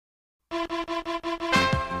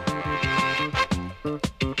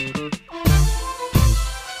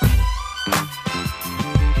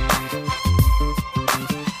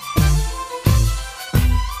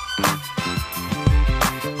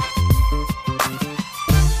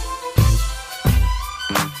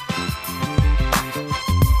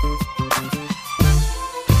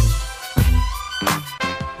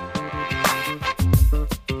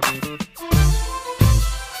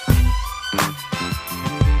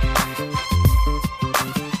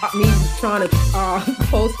trying to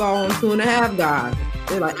post on 2.5 guys.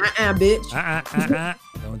 They're like, bitch.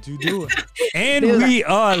 Don't you do it. And we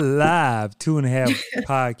are live, 2.5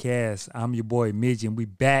 podcast. I'm your boy Midge, and we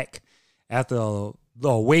back after a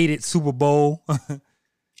awaited Super Bowl.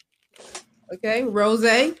 Okay, Rose,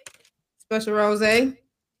 special Rose. The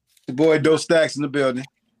boy Doe Stacks in the building.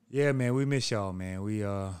 Yeah, man, we miss y'all, man. We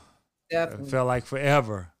Definitely. felt like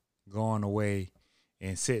forever going away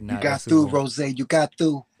and sitting out. You got through, Rose. You got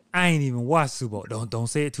through. I ain't even watched Super Bowl. Don't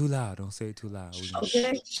say it too loud. Don't say it too loud.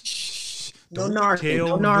 Okay. Shh. No Don't narking.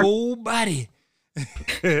 tell nobody.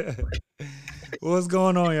 What's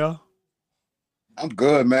going on, y'all? I'm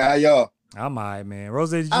good, man. How y'all? I'm all right, man.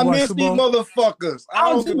 Rose, did you I watch miss Super these Bowl? motherfuckers.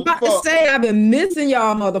 I was about to say, I've been missing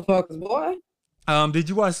y'all motherfuckers, boy. Did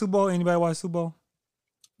you watch Super Bowl? Anybody watch Super Bowl?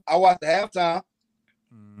 I watched the halftime.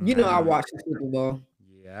 You know I watched the Super Bowl.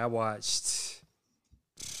 Yeah, I watched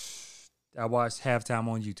halftime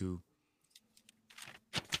on YouTube.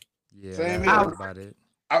 Yeah, Same that's here. about it.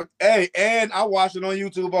 And I watched it on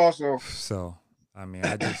YouTube also. So, I mean,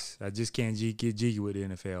 I just can't get jiggy with the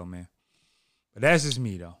NFL, man. But that's just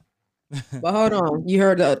me, though. But hold on, you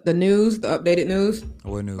heard the news, the updated news?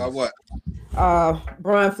 What news? About what?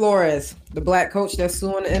 Brian Flores, the black coach that's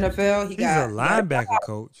suing the NFL, He's a linebacker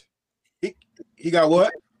coach. He got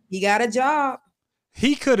what? He got a job.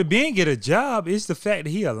 He could have been get a job. It's the fact that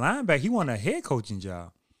he a linebacker. He want a head coaching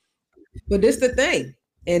job. But this the thing,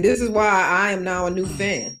 and this is why I am now a new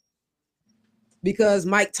fan. Because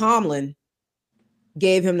Mike Tomlin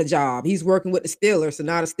gave him the job. He's working with the Steelers, so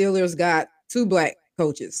now the Steelers got 2 black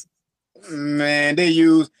coaches. Man, they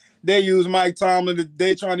use Mike Tomlin.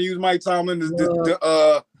 They trying to use Mike Tomlin to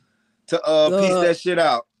piece that shit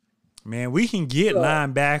out. Man, we can get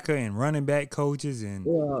linebacker and running back coaches and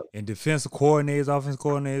defensive coordinators, offensive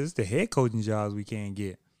coordinators. It's the head coaching jobs we can't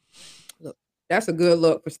get. Look, that's a good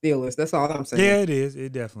look for Steelers. That's all I'm saying. Yeah, it is.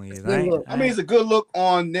 It definitely is. I mean, it's a good look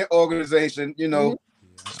on their organization, you know,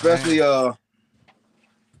 especially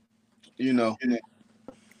you know.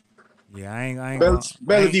 Yeah, I ain't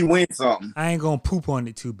better if he win something. I ain't gonna poop on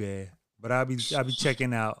it too bad, but I'll be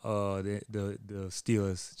checking out the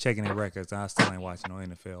Steelers, checking their records. I still ain't watching no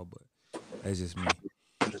NFL, but that's just me.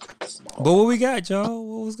 But what we got, y'all?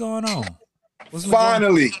 What was going on?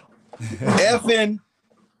 Finally, effing,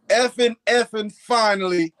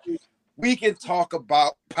 finally, we can talk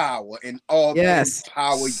about power in all things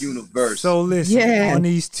power universe. So listen, on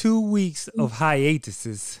these 2 weeks of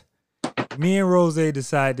hiatuses, me and Rose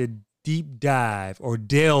decided to deep dive or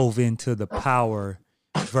delve into the power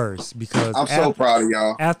verse because I'm so proud of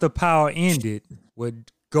y'all. After Power ended with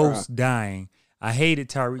Ghost dying, I hated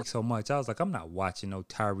Tyreek so much. I was like, I'm not watching no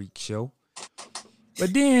Tyreek show.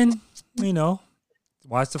 But then, you know,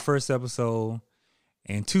 watched the first episode,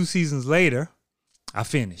 and 2 seasons later, I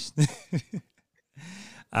finished.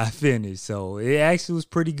 So it actually was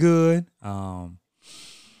pretty good.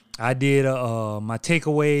 I did my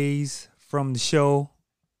takeaways from the show.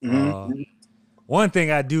 One thing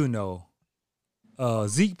I do know,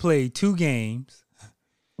 Zeke played 2 games.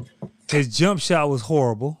 His jump shot was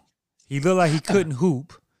horrible. He looked like he couldn't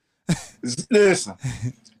hoop. Listen,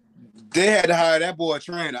 they had to hire that boy a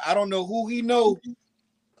trainer. I don't know who he know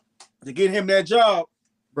to get him that job,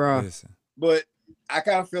 bro. But I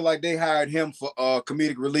kind of feel like they hired him for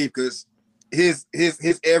comedic relief because his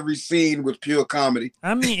every scene was pure comedy.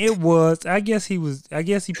 I mean, it was. I guess he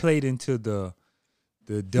played into the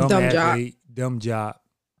dumb athlete, dumb job.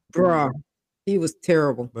 Bro, he was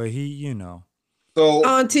terrible. But he, you know. So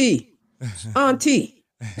Auntie.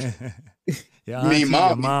 Yeah, auntie,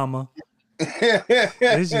 mama.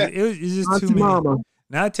 It's just auntie too many. Mama.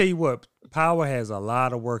 Now I tell you what, Power has a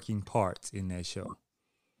lot of working parts in that show.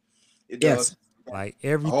 It does. Like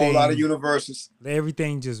everything, a whole lot of universes.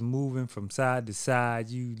 Everything just moving from side to side.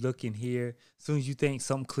 You looking here. As soon as you think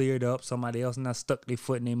something cleared up, somebody else not stuck their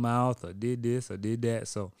foot in their mouth or did this or did that.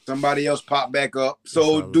 So somebody else popped back up.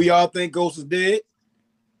 So do y'all think Ghost is dead?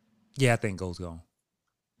 Yeah, I think Ghost gone.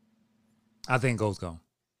 I think Ghost gone.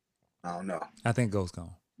 I don't know. I think Ghost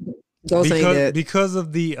gone. Ghost ain't dead. Because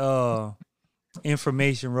of the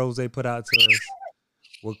information Rose put out to us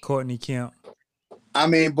with Courtney Kemp. I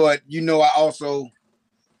mean, but you know, I also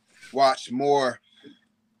watch more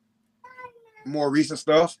recent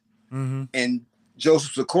stuff, and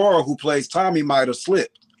Joseph Sikora, who plays Tommy, might have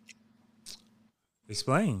slipped.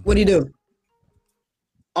 Explain. What do you do?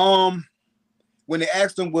 When they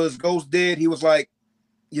asked him was Ghost dead, he was like,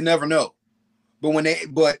 "You never know."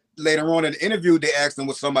 But later on in the interview, they asked him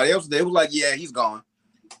was somebody else dead. It was like, "Yeah, he's gone."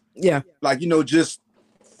 Yeah, like just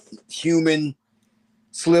human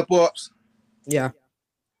slip ups. Yeah.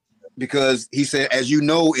 because he said, as you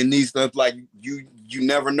know, in these stuff, like you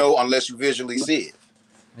never know unless you visually see it.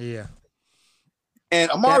 Yeah. And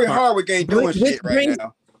Amari Hardwick ain't doing shit right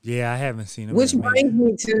now. Yeah, I haven't seen him. Which brings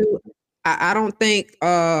me to, I don't think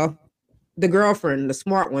the girlfriend, the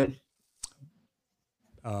smart one,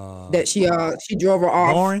 that she drove her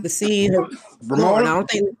off Lauren? the scene. Lauren,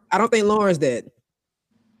 I don't think Lauren's dead.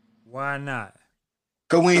 Why not?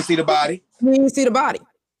 Cause we ain't see the body. We didn't see the body.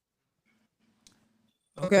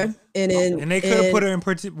 Okay, and they could have put her in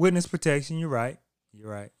witness protection. You're right.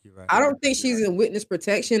 I don't think she's in witness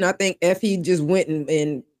protection. I think Effie just went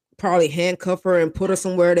and probably handcuffed her and put her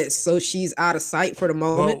somewhere so she's out of sight for the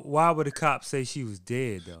moment. Well, why would the cops say she was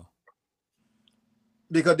dead though?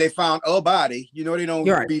 Because they found a body. You know, they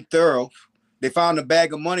don't be thorough. They found a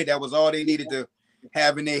bag of money. That was all they needed to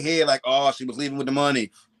have in their head. Like, oh, she was leaving with the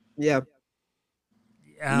money. Yeah.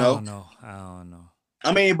 I don't know.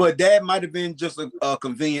 I mean, but that might have been just a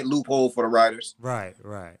convenient loophole for the writers. Right.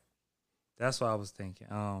 That's what I was thinking.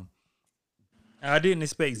 I didn't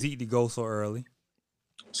expect Zeke to go so early.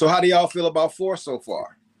 So how do y'all feel about 4 so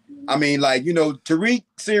far? I mean, like, you know, Tariq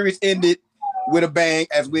series ended with a bang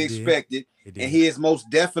as we expected. And he is most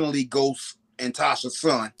definitely Ghost and Tasha's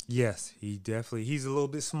son. Yes, he's a little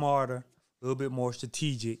bit smarter, a little bit more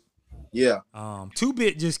strategic. Yeah.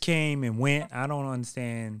 2-Bit just came and went. I don't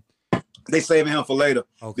understand. They saving him for later.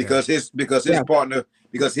 Okay. Because his partner,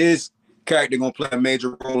 because his character gonna play a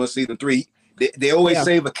major role in season 3. They always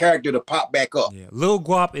save a character to pop back up. Yeah. Lil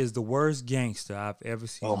Guap is the worst gangster I've ever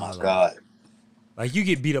seen. Oh my God. Like, you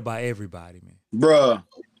get beat up by everybody, man. Bruh.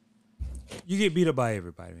 You get beat up by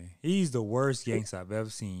everybody, man. He's the worst gangster I've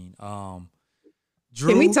ever seen. Drew,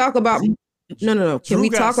 can we talk about no. Can Drew we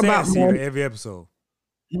talk about every episode?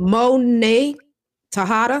 Monet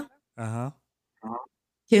Tejada? Uh-huh.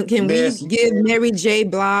 Can we give Mary J.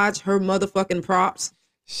 Blige her motherfucking props?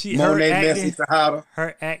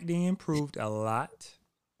 Her acting improved a lot.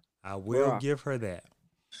 I will give her that.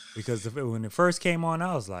 Because when it first came on,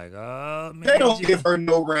 I was like, Mary they don't J. give her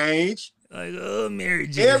no range. Like, Mary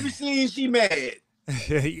J. Every scene she mad.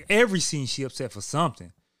 Every scene she upset for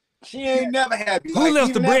something. She ain't never happy. Who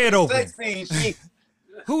left the bread open? Scene,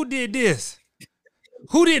 Who did this?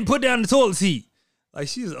 Who didn't put down the toilet seat? Like,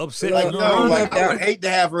 she's upset. Like, I would hate to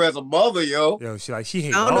have her as a mother, yo. Yo, she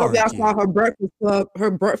hates. I don't know if y'all saw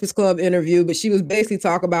her Breakfast Club interview, but she was basically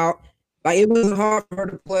talking about, like, it wasn't hard for her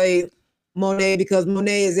to play Monet because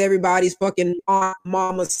Monet is everybody's fucking aunt,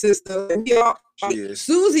 mama, sister.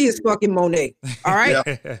 Susie is fucking Monet. All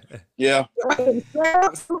right. Yeah.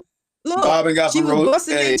 Look, Bobbin got she was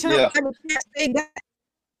busting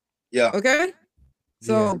Yeah. Okay.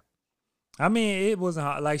 So. I mean, it wasn't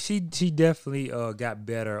hard. Like, she definitely got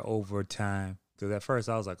better over time. Because at first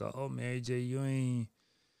I was like, oh, Mary J, you ain't.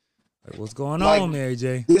 Like, what's going on, Mary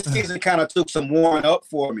J? This season kind of took some warming up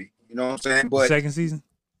for me. You know what I'm saying? But second season?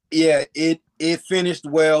 Yeah, it finished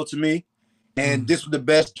well to me. And this was the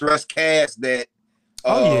best dressed cast that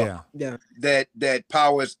that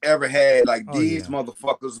Power's ever had. Like, these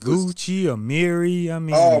motherfuckers. Gucci, Amiri, I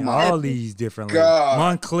mean, all these different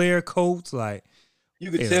Montclair coats, like. You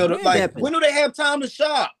could tell them, like, when do they have time to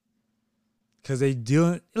shop? Because they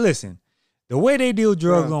deal. Listen, the way they deal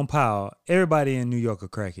drugs on Power, everybody in New York a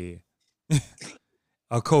crackhead,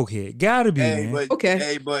 a cokehead. Gotta be, man. But,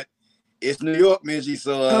 hey, but it's New York, Minji.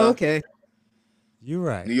 So, okay, you're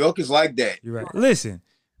right. New York is like that. You're right. Listen,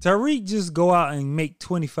 Tariq just go out and make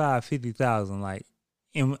 25,000, 50,000 like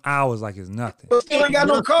in hours, like it's nothing. But still ain't got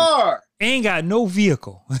no car. Ain't got no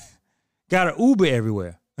vehicle. Got an Uber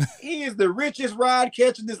everywhere. He is the richest ride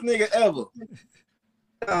catching this nigga ever.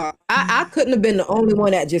 I couldn't have been the only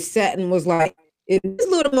one that just sat and was like, if this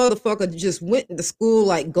little motherfucker just went to school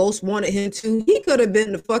like Ghost wanted him to, he could have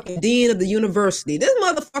been the fucking dean of the university. This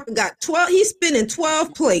motherfucker got 12, he's spinning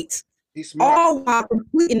 12 plates. He's smart. All while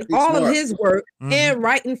completing of his work and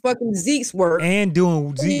writing fucking Zeke's work. And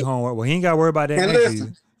doing Zeke homework. Well, he ain't got to worry about that. And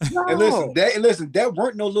listen, that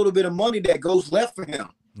weren't no little bit of money that Ghost left for him.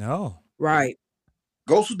 No. Right.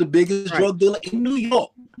 Ghost was the biggest drug dealer in New York.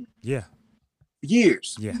 Yeah.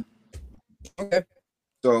 Years. Yeah. Okay.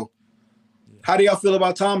 So, how do y'all feel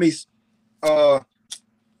about Tommy's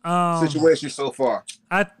situation so far?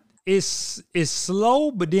 It's slow,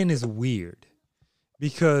 but then it's weird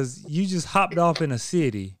because you just hopped off in a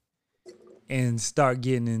city and start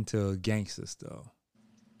getting into gangster stuff.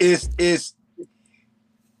 It's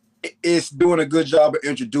doing a good job of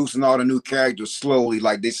introducing all the new characters slowly.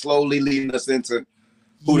 Like, they slowly leading us into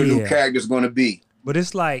who the new character's going to be. But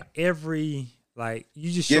it's like you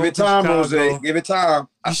just give it time, Jose. Give it time.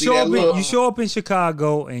 You show up in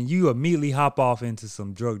Chicago and you immediately hop off into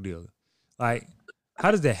some drug dealer. Like, How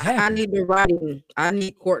does that happen? I need the writing. I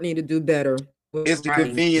need Courtney to do better. It's the writing.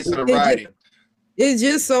 convenience of the writing. It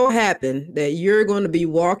just so happened that you're going to be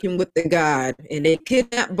walking with the guide, and they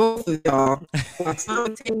kidnap both of y'all while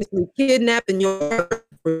simultaneously kidnapping your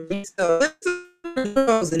for this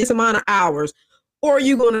amount of hours, or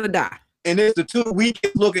you're going to die. And it's the two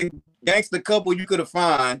weakest looking gangster couple you could have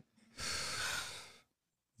found.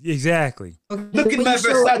 Exactly. Look at my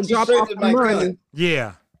Versace shirt with my gun.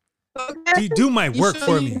 Yeah. Okay. Do my work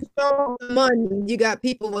for me. Money. You got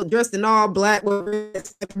people dressed in all black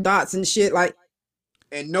with dots and shit. Like,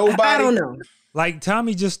 and nobody. I don't know. Like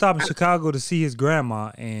Tommy just stopped in Chicago to see his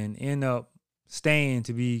grandma and end up staying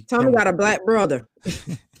to be. Tommy got a black brother.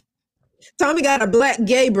 Tommy got a black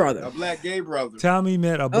gay brother. A black gay brother. Tommy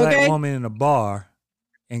met a black woman in a bar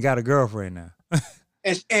and got a girlfriend now.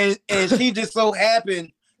 and she just so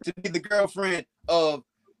happened to be the girlfriend of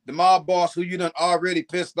the mob boss who you done already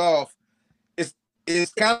pissed off.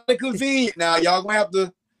 It's kind of convenient now. Y'all gonna have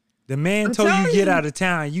to. The man told you get out of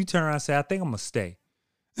town. You turn around and say, I think I'm gonna stay.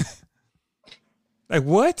 Like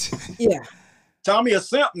what? Yeah. Tommy a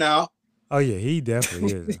simp now. Oh yeah, he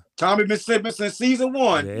definitely is. Tommy been simping since season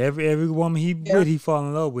 1. Yeah, every woman he fall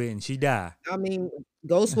in love with and she died. I mean,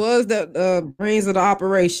 Ghost was the brains of the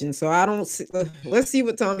operation, so I don't see, let's see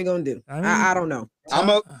what Tommy gonna do. I don't know.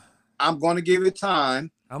 I'm gonna give it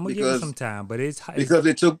time. I'm gonna give it some time, but it's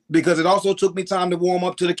because it also took me time to warm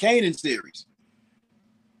up to the Kanan series.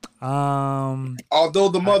 Although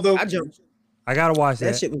the mother, I gotta watch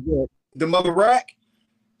that. That shit was good. The mother rack.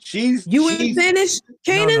 She's ain't finished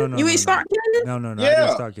Kanan? You ain't start Kanan? No. Yeah. I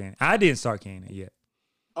didn't start Kanan. I didn't start Kanan yet.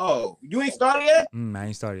 Oh, you ain't started yet? I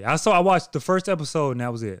ain't started. I watched the first episode and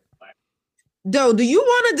that was it. Do you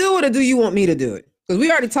want to do it or do you want me to do it? Because we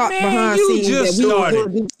already talked behind scenes just that we started. were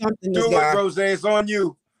going to do something. Do it, Rose. It's on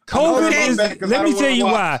you. COVID is. Let me tell you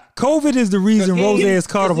why. COVID is the reason Rose is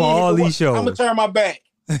caught up on all these shows. I'm gonna turn my back.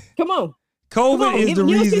 Come on. COVID is the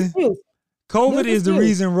reason. COVID is the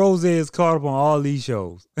reason Rose is caught up on all these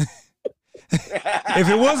shows. If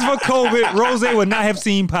it wasn't for COVID, Rose would not have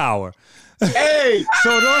seen Power. Hey,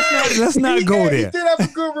 so let's not go there. He did have a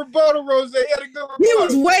good rebuttal, Rose. He had a good rebuttal. He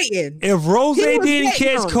was waiting. If Rose didn't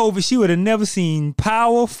catch COVID, she would have never seen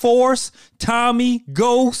Power, Force, Tommy,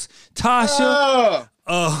 Ghost, Tasha.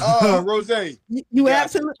 Rose. You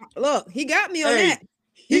absolutely look. He got me on that.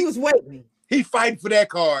 He was waiting. He fighting for that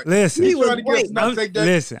card. Listen, he was waiting. I'm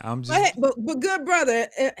just. But good brother,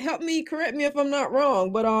 help me. Correct me if I'm not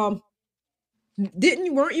wrong. But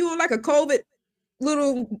weren't you on like a COVID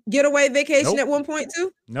little getaway vacation at one point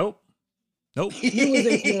too? Nope. You was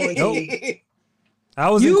in quarantine. Nope. I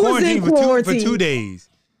was in quarantine for 2 days.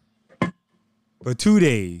 For 2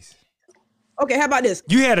 days. Okay, how about this?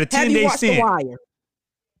 You had a 10-day stint. The Wire?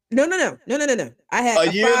 No. I had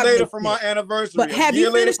a year later from our anniversary. But have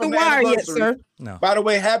you finished The Wire yet, sir? No. By the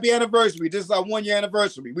way, happy anniversary. This is our 1-year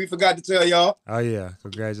anniversary. We forgot to tell y'all. Oh yeah,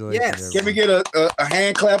 congratulations. Yes. Can we get a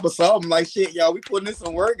hand clap or something? Like shit, y'all. We putting in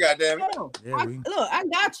some work, goddamn it. Look, I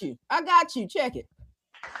got you. Check it.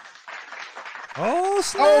 Oh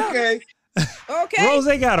snap. Okay.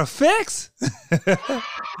 Rose got effects.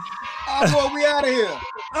 Oh boy, we out of here.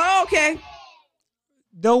 Okay.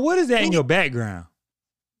 Though, what is that in your background?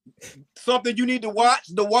 Something you need to watch,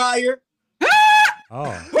 The Wire.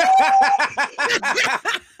 Oh.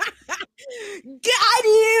 Got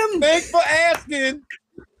him. Thanks for asking.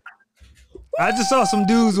 I just saw some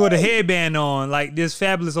dudes with a headband on, like this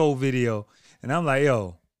Fabulous Old video, and I'm like,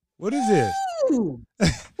 yo, what is this? Ooh,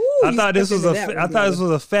 I thought this was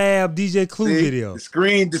a Fab DJ Clue video. The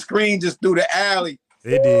screen just through the alley.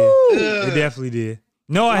 It did. It definitely did.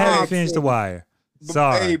 No, I haven't finished The Wire.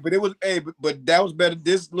 Sorry. But that was better.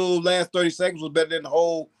 This little last 30 seconds was better than the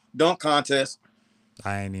whole dunk contest.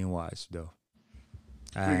 I ain't even watched though.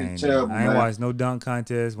 I ain't terrible, man. watched no dunk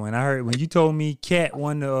contest. When you told me Cat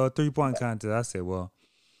won the 3-point contest, I said, well,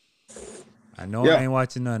 I know I ain't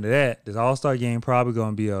watching none of that. This All-Star game probably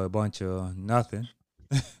gonna be a bunch of nothing.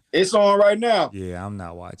 It's on right now. Yeah, I'm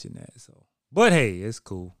not watching that. So, but hey, it's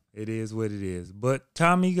cool. It is what it is. But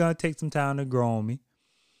Tommy gonna take some time to grow on me.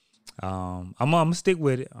 I'm gonna stick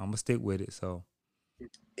with it. So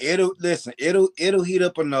it'll heat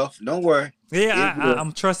up enough. Don't worry. Yeah,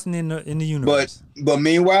 I'm trusting in the universe. But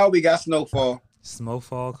meanwhile, we got Snowfall.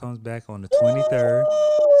 Snowfall comes back on the 23rd.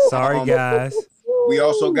 Sorry, guys. We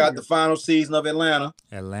also got the final season of Atlanta.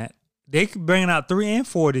 They bringing out 3 and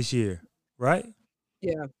 4 this year, right?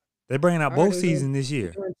 Yeah. They're bringing out both seasons this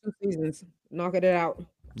year. 2 seasons, knocking it out.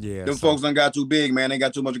 Yeah, them folks done got too big, man. They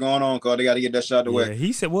got too much going on, cause they got to get that shot away.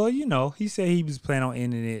 He said, well, he said he was planning on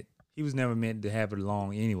ending it. He was never meant to have it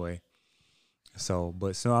long anyway. So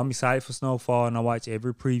I'm excited for Snowfall, and I watch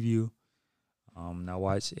every preview. And I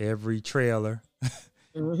watch every trailer.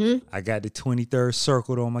 Mm-hmm. I got the 23rd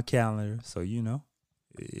circled on my calendar, so you know.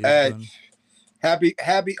 Happy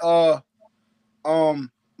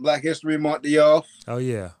Black History Month to y'all. Oh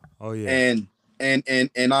yeah.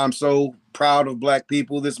 And I'm so proud of Black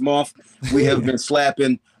people this month. We have been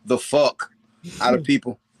slapping the fuck out of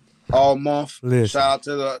people all month. Listen. Shout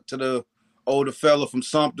out to the older fella from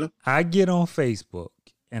Sumter. I get on Facebook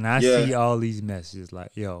and I see all these messages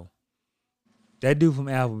like, yo, that dude from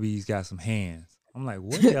Applebee's got some hands. I'm like,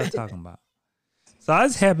 what y'all talking about? So I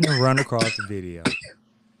just happened to run across the video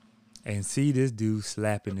and see this dude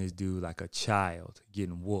slapping this dude like a child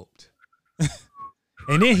getting whooped.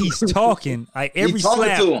 And then he's talking, like every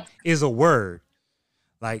slap is a word.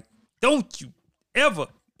 Like, don't you ever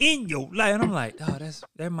in your life. And I'm like, oh, that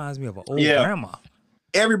reminds me of an old grandma.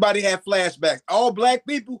 Everybody had flashbacks. All Black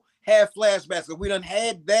people had flashbacks. So we done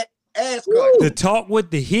had that ass cut. The talk with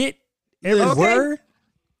the hit, every word.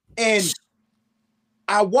 And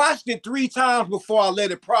I watched it 3 times before I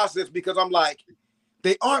let it process because I'm like,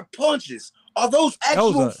 they aren't punches. Are those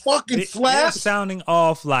actual fucking slaps? They're sounding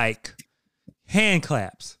off like hand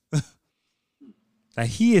claps. Like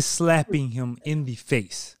he is slapping him in the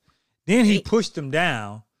face. Then he pushed him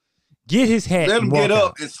down, get his hat, let him get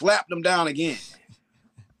up out. and slap them down again.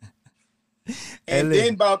 And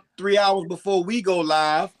then about 3 hours before we go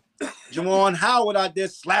live, Juwan Howard out there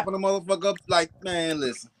slapping the motherfucker up like, man,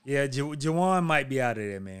 listen. Yeah, Juwan might be out of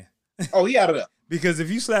there, man. Oh, he out of there. Because if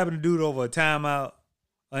you slapping a dude over a timeout,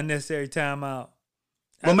 unnecessary timeout.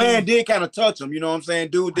 My man did kind of touch him, you know what I'm saying?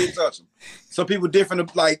 Dude did touch him. Some people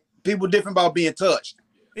different about being touched.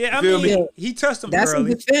 Yeah, I mean, he touched him early. That's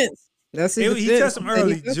his defense. That's his defense. He touched him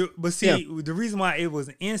early. But see, the reason why it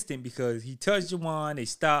was instant because he touched Juwan, they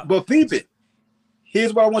stopped. But peep it.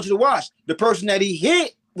 Here's what I want you to watch. The person that he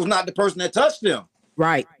hit was not the person that touched him.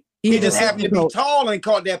 Right. He just happened to be tall and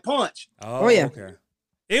caught that punch. Oh yeah. Okay.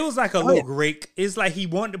 It was like a little rake. It's like he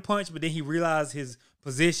wanted to punch, but then he realized his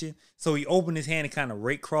position, so he opened his hand and kind of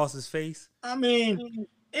rake across his face. I mean,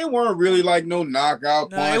 it weren't really like no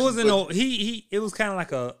knockout punch. It wasn't no. It was kind of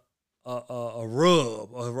like a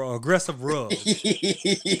rub, a aggressive rub,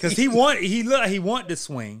 because he wanted to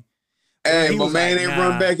swing. Hey, my man ain't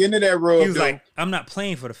run back into that rub. He was like, I'm not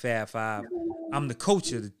playing for the Fab Five. I'm the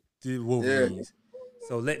coach of the Wolverines. Yeah.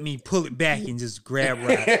 So let me pull it back and just grab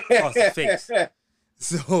right across the face.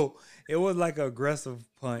 So it was like an aggressive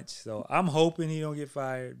punch. So I'm hoping he don't get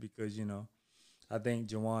fired because, you know, I think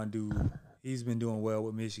Juwan he's been doing well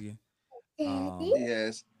with Michigan.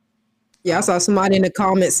 Yes. Yeah, I saw somebody in the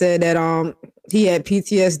comments said that he had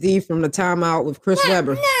PTSD from the timeout with Chris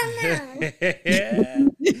Webber.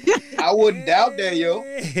 I wouldn't doubt that, yo.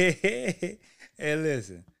 Hey,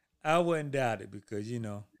 listen, I wouldn't doubt it because, you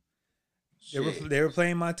know, they were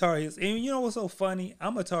playing my Tar Heels. And you know what's so funny?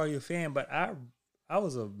 I'm a Tar Heel fan, but I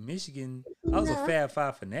was a Fab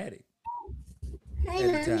Five fanatic at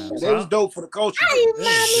the time. That was dope for the culture.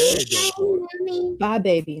 Bye,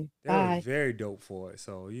 baby. That Bye. was very dope for it.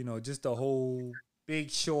 So, you know, just the whole big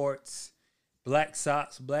shorts, black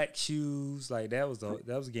socks, black shoes, like that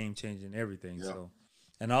was game changing everything. Yeah. So,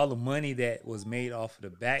 and all the money that was made off of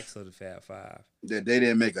the backs of the Fab Five. That they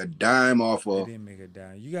didn't make a dime off of. They didn't make a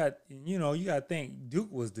dime. You got to think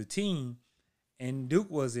Duke was the team, and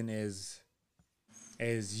Duke wasn't as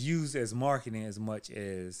used as marketing as much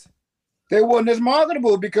as they wasn't as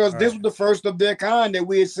marketable because this was the first of their kind that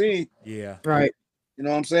we had seen. Yeah. Right. You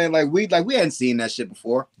know what I'm saying? Like we hadn't seen that shit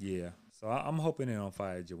before. Yeah. So I'm hoping they don't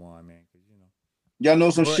fire Juwan, man. Cause you know. Y'all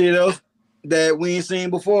know some shit else that we ain't seen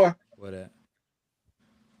before? What that?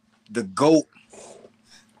 The GOAT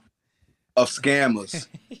of scammers.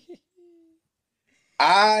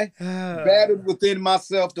 I battled within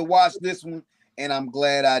myself to watch this one, and I'm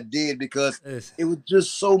glad I did because it was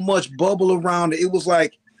just so much bubble around it. It was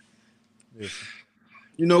like,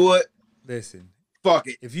 you know what? Listen. Fuck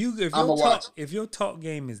it. If your talk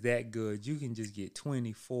game is that good, you can just get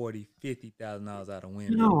 $20,000, $40,000, $50,000 out of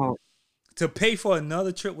women. No. To pay for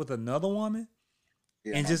another trip with another woman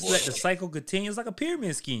and just let the cycle continue. It's like a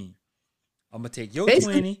pyramid scheme. I'm going to take your 20,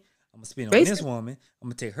 I'm going to spend on this woman. I'm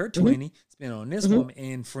going to take her 20, spend on this woman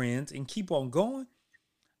and friends and keep on going.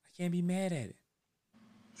 I can't be mad at it.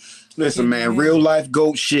 Listen, man, real life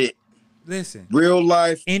GOAT shit. Listen. Real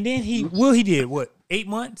life. And then he did what? 8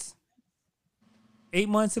 months? 8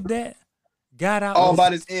 months of that? Got out all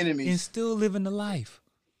about his enemies and still living the life.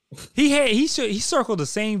 He circled the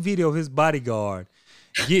same video of his bodyguard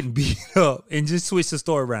getting beat up and just switched the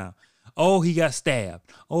story around. Oh, he got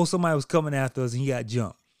stabbed. Oh, somebody was coming after us and he got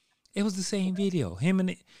jumped. It was the same video. Him and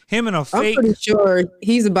a fake. I'm pretty sure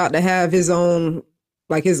he's about to have his own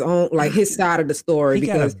his side of the story He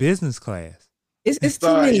because got a business class. it's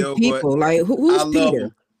too many people. Like who's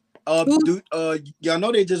Peter? Dude, y'all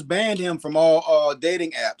know they just banned him from all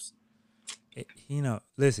dating apps. You know,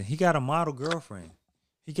 listen, he got a model girlfriend.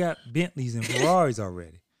 He got Bentleys and Ferraris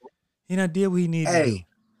already. He not did what he needed to do.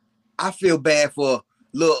 I feel bad for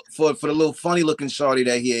the little funny looking shorty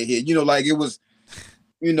that he had here. You know, like it was,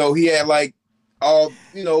 you know, he had like all,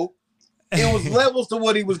 you know, it was levels to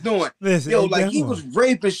what he was doing. Listen, like he was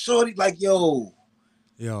raping shorty, like yo.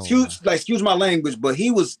 Excuse my language, but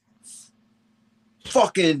he was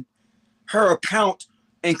fucking her account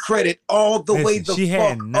and credit all the way the she fuck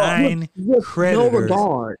had 9 creditors no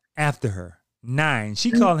regard after her. 9.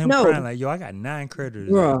 She called him crying like, yo, I got 9 creditors.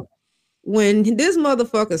 Bruh, when this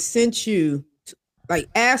motherfucker sent you, like,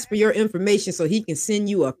 ask for your information so he can send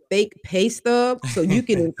you a fake pay stub so you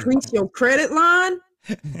can increase your credit line,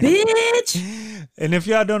 bitch. And if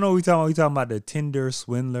y'all don't know what we're talking about the Tinder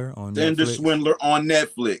Swindler on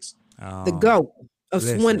Netflix. The GOAT of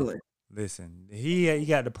swindling. Listen, he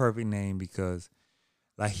got the perfect name because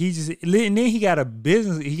like and then he got a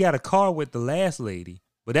business, he got a car with the last lady,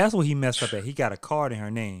 but that's what he messed up at. He got a card in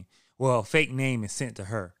her name. Well, a fake name is sent to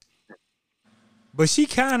her. But she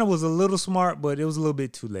kind of was a little smart, but it was a little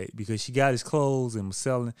bit too late because she got his clothes and was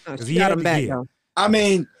selling. She got him back, though. I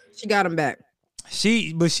mean, she got him back.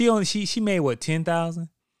 She made what, 10,000?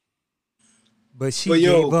 But she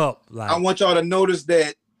gave up. Like, I want y'all to notice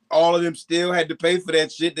that all of them still had to pay for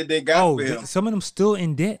that shit that they got for him. Some of them still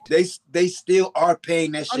in debt. They still are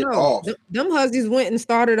paying that shit off. Them hussies went and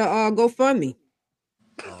started a GoFundMe.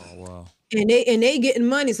 Oh wow. And they getting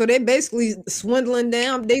money, so they basically swindling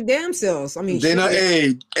down they damn selves. I mean,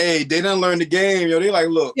 they done learn the game, yo. They like,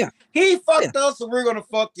 look, he fucked us, so we're gonna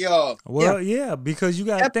fuck y'all. Well, yeah, because you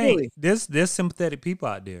gotta think there's sympathetic people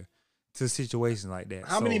out there to situations like that.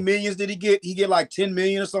 How many millions did he get? He get like 10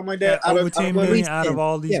 million or something like that. Over 10 million out of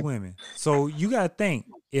all these women. So you gotta think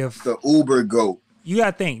if the Uber GOAT. You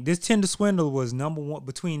gotta think this Tinder Swindle was number one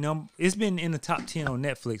it's been in the top 10 on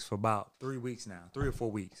Netflix for about 3 weeks now, 3 or 4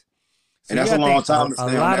 weeks. So and that's a long time. A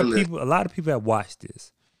lot of people have watched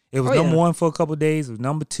this. It was number one for a couple of days. It was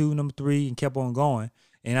number 2, number 3, and kept on going.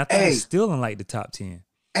 And I think it's still in like the top 10.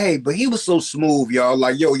 Hey, but he was so smooth, y'all.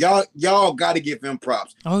 Like, yo, y'all got to give him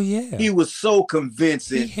props. Oh yeah, he was so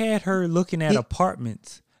convincing. He had her looking at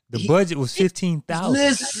apartments. The budget was $15,000.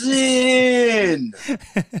 Listen,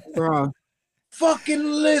 bro. Fucking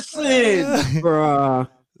listen, bruh.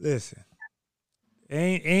 Listen.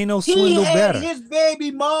 Ain't no swindle better. His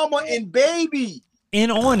baby mama and baby in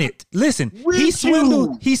on it. Listen, he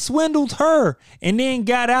swindled her and then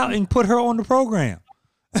got out and put her on the program.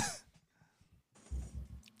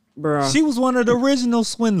 Bruh. She was one of the original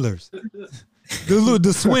swindlers.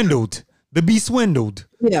 the swindled. The be swindled.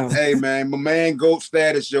 Yeah. Hey man, my man GOAT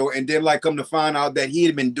status, yo, and then like come to find out that he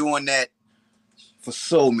had been doing that for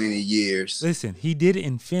so many years. Listen, he did it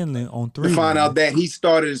in Finland on 3. To find out that he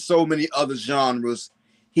started in so many other genres.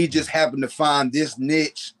 He just happened to find this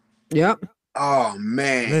niche. Yep. Oh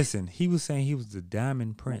man. Listen, he was saying he was the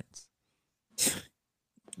Diamond Prince.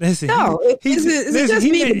 Listen, no, is it just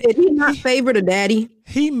me? Did he not favor the daddy?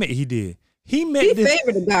 He did. He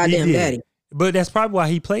favored the goddamn daddy. But that's probably why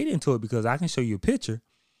he played into it, because I can show you a picture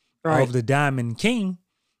of the Diamond King,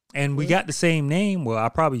 and we got the same name. Well, I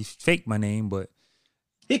probably faked my name, but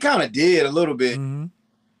he kind of did a little bit. Mm-hmm.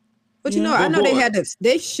 But you know, I know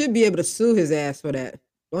they should be able to sue his ass for that.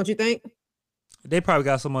 Don't you think? They probably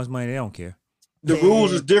got so much money they don't care. The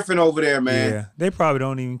rules is different over there, man. Yeah, they probably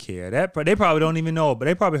don't even care. They probably don't even know, but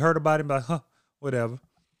they probably heard about it and be like, huh, whatever.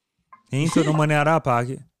 He ain't took no money out of our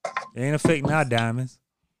pocket. They ain't affecting our diamonds.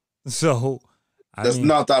 So that's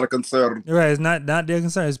not our concern. Right, it's not their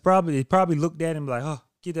concern. It's probably they probably looked at him like, oh,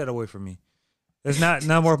 get that away from me. It's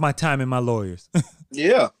not worth my time and my lawyers.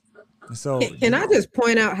 Yeah. So can I just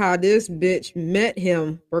point out how this bitch met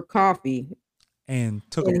him for coffee and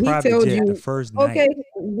took a private jet the first night. Okay,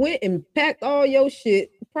 went and packed all your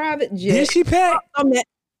shit, private jet. Did she pack?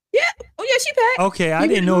 Yeah. Oh yeah, she packed. Okay, I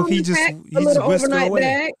didn't know if he just whisked her away.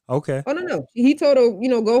 Bag. Okay. Oh no. He told her,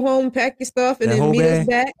 go home, pack your stuff, and then meet us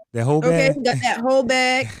back. That whole bag. Okay, got that whole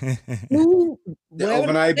bag. The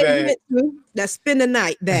overnight bag. That spend the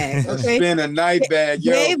night bag. Okay. Spend a night bag.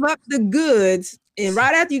 Yo. Gave up the goods, and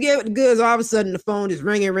right after you gave up the goods, all of a sudden the phone is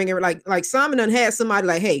ringing. Like Simon done had somebody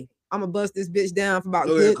like, hey, I'm gonna bust this bitch down for about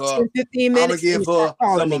good 10, 15 minutes. I'm gonna give her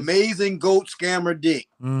some amazing GOAT scammer dick.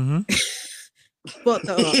 Mm-hmm. Fucked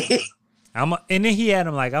her up. And then he had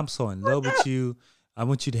him like, I'm so in love with you. I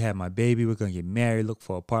want you to have my baby. We're gonna get married. Look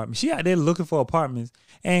for apartments. She out there looking for apartments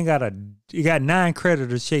and you got 9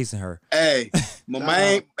 creditors chasing her. Hey,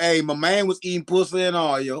 my man was eating pussy and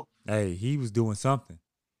all, yo. Hey, he was doing something.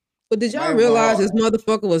 But did y'all realize this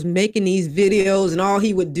motherfucker was making these videos and all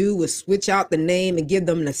he would do was switch out the name and give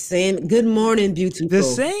them the same good morning, beautiful. The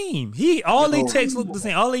same. All they texts look the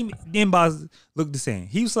same. All they inbox look the same.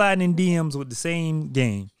 He was sliding in DMs with the same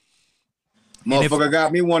game. Motherfucker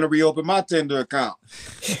got me want to reopen my Tinder account.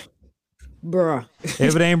 Bruh.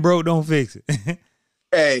 If it ain't broke, don't fix it.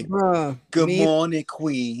 Hey, bruh. Good morning,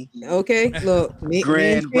 Queen. Okay, look, me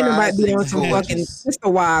and Trina might be on some fucking sister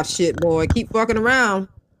wife shit, boy. Keep fucking around.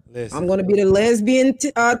 Listen. I'm gonna be the lesbian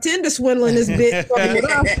Tinder swindling this bitch.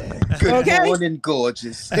 Good morning,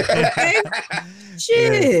 gorgeous. Okay?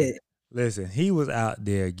 Shit. Listen, he was out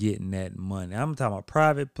there getting that money. I'm talking about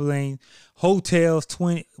private planes, hotels,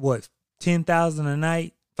 10,000 a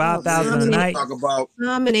night, 5,000 a night. Talk about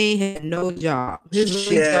Simon ain't had no job. His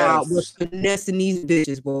job was finessing these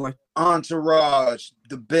bitches, boy. Entourage,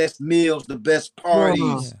 the best meals, the best parties.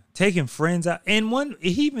 Yeah. Taking friends out. And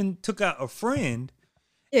he even took out a friend.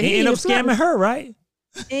 Yeah, he ended up scamming her, right?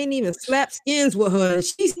 Ain't even slapped skins with her. And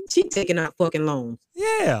she taking out fucking loans.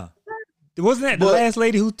 Yeah. Wasn't that the last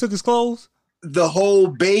lady who took his clothes? The whole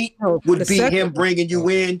bait would be him bringing you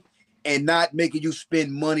Okay. in and not making you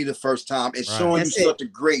spend money the first time and showing you such a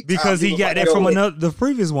great time. Because he got that from the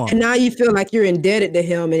previous one. And now you feel like you're indebted to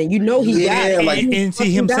him, and you know he got it. like and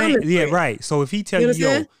see him saying, yeah, right. So if he tell you,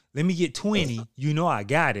 understand? yo, let me get 20, you know I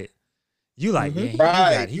got it. You like, yeah,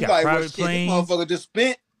 right. he got private this planes. motherfucker just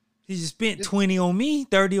spent. He just spent 20 on me,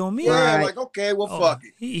 30 on me. Yeah, Right. like, okay, well, fuck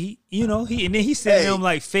it. He and then he sent them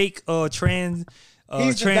like fake transfers,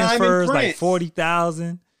 like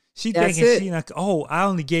 40,000. She That's thinking it. she like, oh, I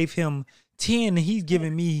only gave him 10 and he's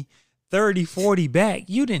giving me 30, 40 back.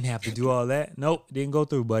 You didn't have to do all that. Nope, didn't go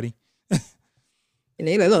through, buddy. And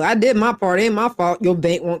they like, look, I did my part. Ain't my fault. Your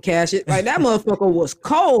bank won't cash it. Like that motherfucker was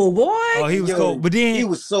cold, boy. Oh, he was cold. But then he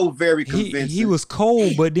was so very convincing. He was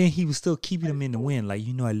cold, but then he was still keeping them in the wind. Like,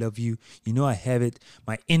 you know, I love you. You know, I have it.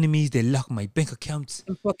 My enemies, they lock my bank accounts.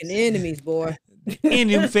 Them fucking enemies, boy. And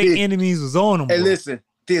them fake enemies was on them. Hey, boy. listen,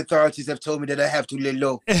 the authorities have told me that I have to lay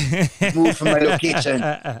low, move from my location.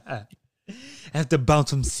 I have to bounce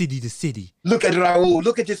from city to city. Look at Raul.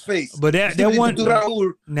 Look at his face. But that one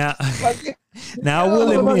Raul. now, now I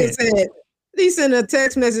will admit. He sent a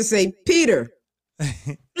text message say, Peter,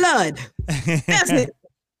 blood. That's it.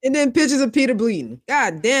 And then pictures of Peter bleeding.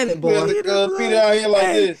 God damn it, boy. Peter out here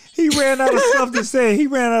like this. He ran out of stuff to say. He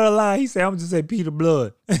ran out of line. He said, I'm just say Peter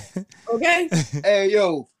Blood. Okay. Hey,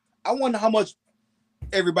 yo, I wonder how much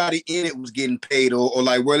everybody in it was getting paid or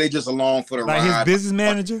like were they just along for the Like ride? his business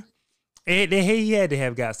manager. He had to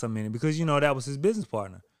have got something in it because, you know, that was his business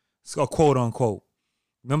partner. So, quote unquote.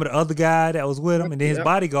 Remember the other guy that was with him and then his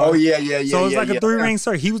bodyguard? Oh, yeah. So it's like a 3-ring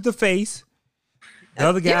circle. He was the face. The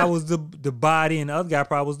other guy was the body, and the other guy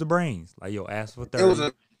probably was the brains. Like, yo, ask for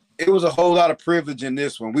 30. It was a whole lot of privilege in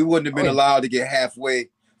this one. We wouldn't have been allowed to get halfway.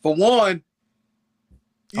 For one,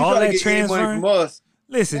 you all that get any money transferring. from us.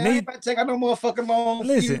 Listen, Man, I take out no motherfucking loans.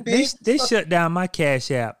 listen. They shut down my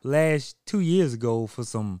Cash App 2 years ago for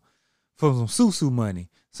some susu money.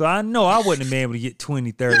 So I know I wouldn't have been able to get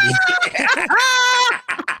 20, 30.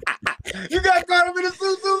 You got caught up in the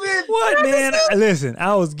susu, man. What, man? Listen,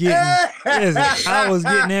 I was getting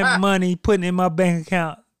that money, putting it in my bank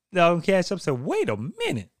account. Cash App said, wait a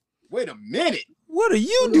minute. What are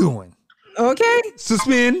you doing? Okay.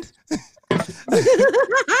 Suspend. I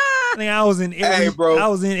think I was in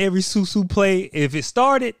every susu play. If it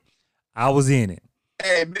started, I was in it.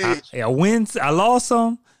 Hey, Mitch. I lost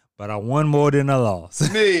some, but I won more than I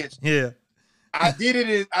lost. Mitch. Yeah. I did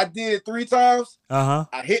it 3 times. Uh-huh.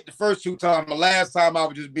 I hit the first 2 times. The last time I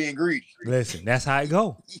was just being greedy. Listen, that's how it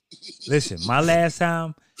go. Listen, my last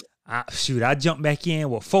time, I jumped back in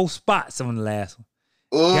with 4 spots on the last one.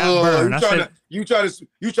 Got burned. You trying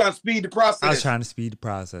to speed the process. I was trying to speed the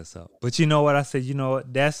process up. But you know what? I said, you know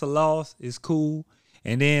what? That's a loss. It's cool.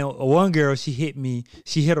 And then one girl, she hit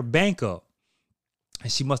her bank up.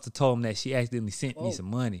 And she must have told him that she accidentally sent me some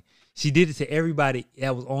money. She did it to everybody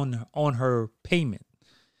that was on her payment.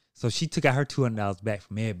 So she took out her $200 back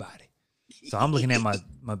from everybody. So I'm looking at my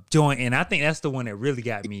joint, and I think that's the one that really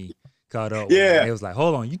got me caught up. Yeah. It was like,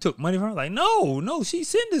 hold on, you took money from her? Like, no, she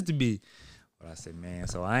sent this to me. But I said, man,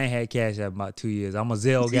 so I ain't had Cash App about 2 years. I'm a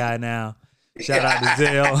Zelle guy now. Shout out to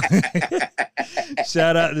Zelle.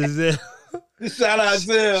 Shout out to Zelle.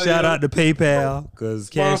 Shout out to PayPal, because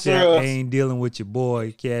Cash App ain't dealing with your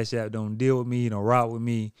boy. Cash App don't deal with me, don't rock with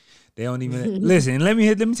me. They don't even listen. Let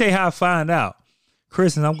me tell you how I find out.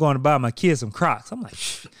 Christmas, I'm going to buy my kids some Crocs. I'm like,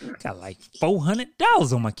 got like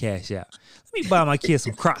 $400 on my cash out. Let me buy my kids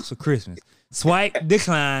some Crocs for Christmas. Swipe,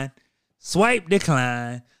 decline. Swipe,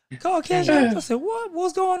 decline. Call cash out. I said, what?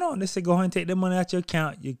 What's going on? They said, go ahead and take that money out your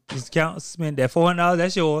account. Your account, spend that $400.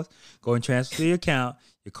 That's yours. Go and transfer to your account.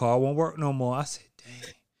 Your card won't work no more. I said,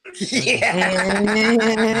 dang.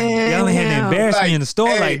 Y'all ain't had to embarrass me in the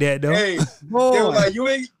store like that, though. Hey, they were like,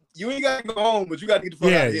 you ain't got to go home, but you got to get the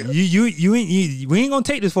fuck out of here. We ain't going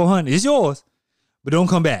to take this $400. It's yours, but don't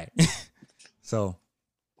come back. So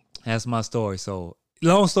that's my story. So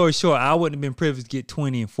long story short, I wouldn't have been privileged to get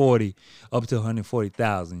 20 and 40 up to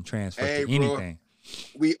 140,000 transfer to anything.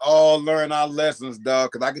 We all learn our lessons,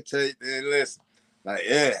 dog. Because I could tell you, listen, like,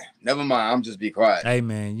 never mind. I'm just be quiet. Hey,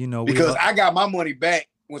 man, you know. Because I got my money back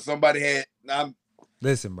when somebody had.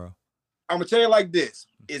 Listen, bro. I'm going to tell you like this.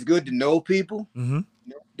 It's good to know people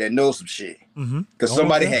that know some shit. Because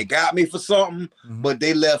somebody had got me for something, but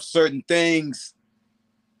they left certain things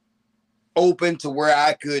open to where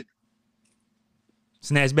I could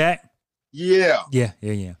snatch back. Yeah.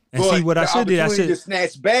 And but see what I should do. I should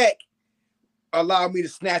snatch back. Allow me to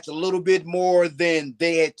snatch a little bit more than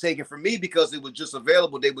they had taken from me because it was just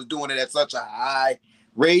available. They was doing it at such a high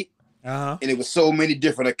rate, and it was so many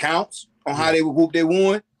different accounts on how they would whoop they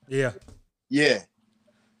won. Yeah.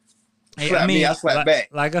 Hey, I slapped back.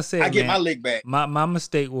 Like I said, I get my lick back. My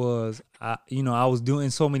mistake was, I was doing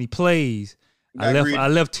so many plays. I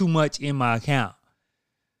left too much in my account.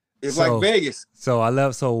 It's like Vegas. So I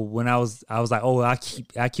left. So when I was like, oh, I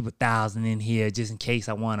keep 1,000 in here just in case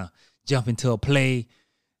I want to jump into a play.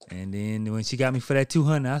 And then when she got me for that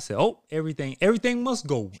 200, I said, oh, everything must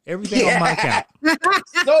go. Everything on my account.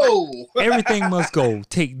 So everything must go.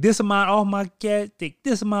 Take this amount off my cash. Take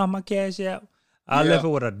this amount of my cash out. I left it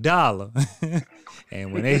with $1.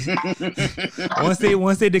 And when they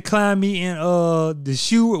once they declined me in the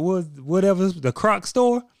shoe, it was whatever, the Croc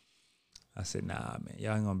store, I said, nah, man,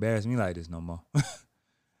 y'all ain't gonna embarrass me like this no more.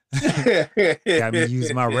 Got me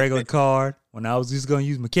using my regular card when I was just gonna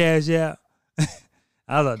use my cash out.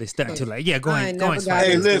 I thought they stuck to like, go ahead.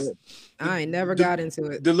 Hey, listen, I ain't never got into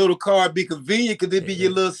it. The little card be convenient because it be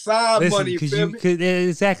your little side money.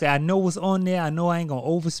 Exactly. I know what's on there. I know I ain't gonna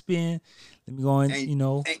overspend. Let me go and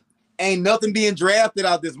ain't nothing being drafted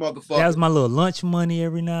out this motherfucker. That was my little lunch money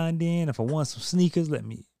every now and then. If I want some sneakers,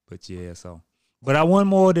 but I won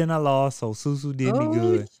more than I lost, so Susu did me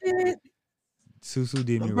good. Shit. Susu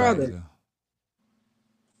did me right. So.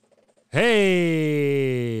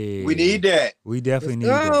 Hey, we need that. We definitely need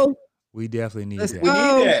that. We definitely need that. We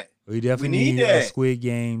need that. We definitely need a Squid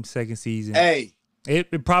Game second season. Hey,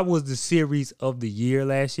 it probably was the series of the year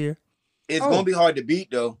last year. It's gonna be hard to beat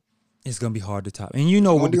though. It's gonna be hard to top, and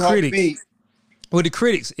with the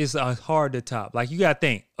critics, it's hard to top. Like you gotta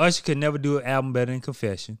think, Usher could never do an album better than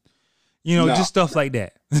Confession. Just stuff like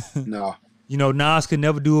that. No. Nas could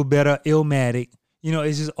never do a better Illmatic.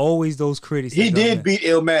 It's just always those critics. He did beat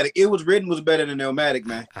Illmatic. It was written was better than Illmatic,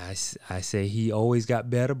 man. I say he always got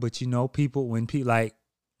better, but when people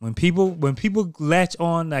latch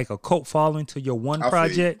on like a cult following to your one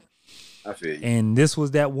project, I feel you. And this was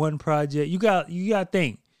that one project. You got to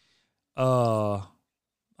think. The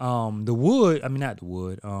Wood. I mean, not The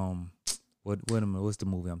Wood. What's the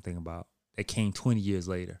movie I'm thinking about that came 20 years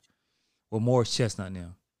later? Well, Morris Chestnut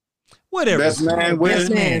now. Whatever. Best Man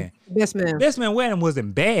Wedding. Best Man Wedding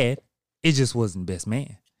wasn't bad. It just wasn't Best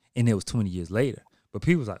Man, and it was 20 years later. But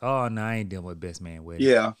people was like, "Oh no, I ain't dealing with Best Man Wedding."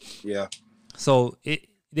 Yeah. So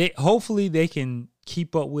hopefully they can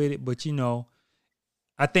keep up with it. But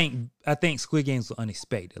I think Squid Games was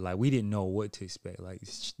unexpected. Like we didn't know what to expect. Like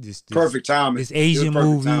this perfect timing. This Asian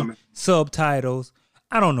movie, subtitles.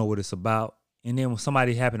 I don't know what it's about. And then when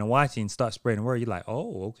somebody happened to watch it and start spreading word, you're like,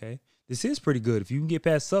 oh, okay, this is pretty good. If you can get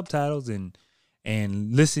past subtitles and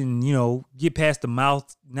listen, get past the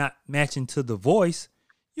mouth not matching to the voice,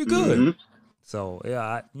 you're good. Mm-hmm. So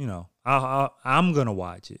yeah, I'm gonna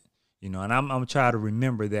watch it. And I'm trying to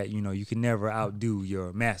remember that you can never outdo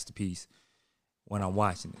your masterpiece when I'm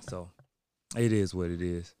watching it. So it is what it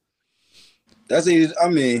is. That's easy. I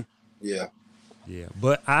mean, yeah. Yeah.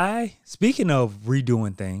 But speaking of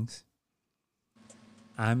redoing things,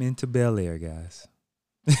 I'm into Bel-Air, guys.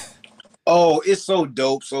 Oh, it's so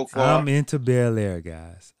dope so far. I'm into Bel-Air,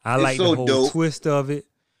 guys. I like the whole twist of it.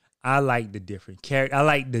 I like the different character. I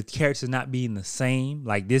like the characters not being the same.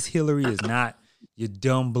 Like this Hillary is not your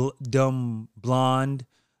dumb blonde,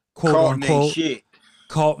 quote unquote. Shit.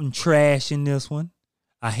 Carlton trash in this one.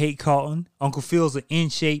 I hate Carlton. Uncle Phil's an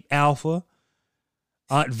in-shape alpha.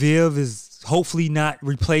 Aunt Viv is hopefully not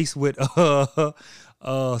replaced with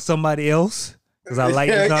somebody else because I like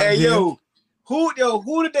this Aunt Viv. Yo,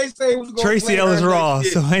 Who did they say was going Tracy to play Ellis her Ross.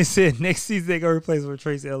 next So year? I said next season they gonna replace her with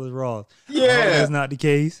Tracy Ellis Ross. Yeah. That's not the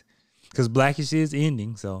case because Blackish is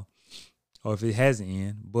ending. So, or if it hasn't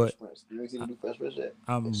ended, but You ain't seen the new Fresh Prince yet?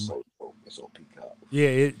 I'm It's so dope. It's so peacock. yeah,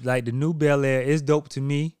 it like the new Bel Air is dope to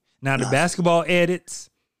me. Now the basketball edits,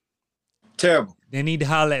 Terrible. they need to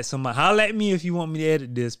holler at somebody. Holler at me if you want me to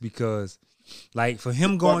edit this because, like, for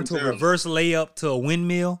him going to a terrible. reverse layup to a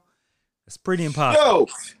windmill, it's pretty impossible. Yo,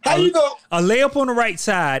 how you go? A layup on the right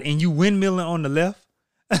side and you windmilling on the left.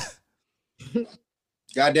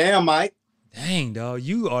 Goddamn, Mike. Dang, dog,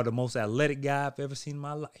 you are the most athletic guy I've ever seen in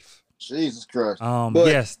my life. Jesus Christ. But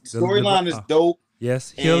yes, the storyline is dope.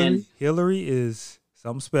 Yes, And- Hillary is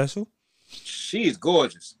something special. She is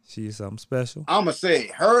gorgeous. She is something special. I'm gonna say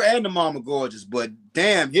her and the mama gorgeous, but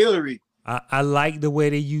damn, Hillary. I like the way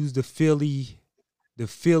they use the Philly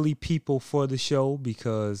people for the show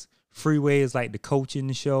because Freeway is like the coach in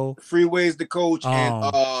the show. Freeway's the coach,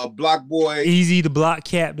 and Block Boy. Easy the Block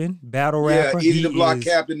Captain, battle rapper. Yeah, Easy the Block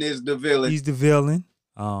Captain is the villain. He's the villain.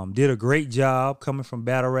 Did a great job coming from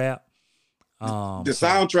battle rap. The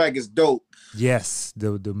soundtrack is dope. Yes,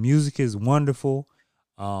 the music is wonderful.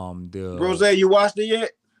 Rose, you watched it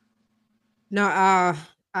yet? No,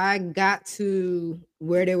 I got to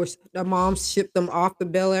where they were. The mom shipped them off the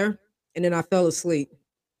Bel Air, and then I fell asleep.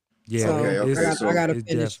 Yeah, So, okay. I gotta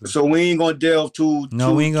finish. So we ain't gonna delve too.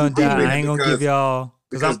 No, we ain't gonna deep die. I ain't gonna give y'all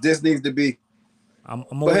because this needs to be.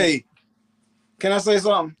 But hey, can I say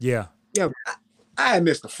something? Yeah. I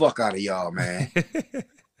missed the fuck out of y'all, man.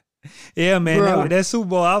 Yeah, man. That Super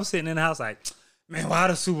Bowl, I was sitting in the house like, man, why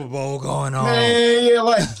the Super Bowl going on? Man, yeah,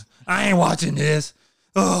 like I ain't watching this.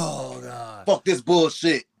 Oh God. Fuck this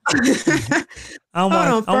bullshit.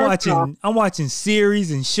 I'm watching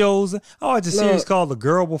series and shows. I watched a series called The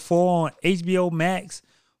Girl Before on HBO Max,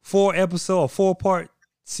 4-part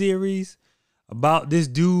series about this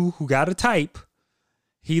dude who got a type.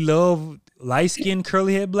 He loved light-skinned,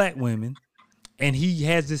 curly-haired black women, and he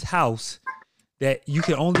has this house that you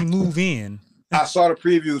can only move in. I saw the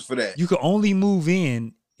previews for that. You can only move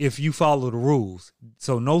in if you follow the rules.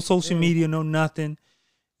 So no social media, no nothing.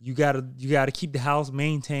 You gotta keep the house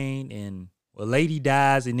maintained, and a lady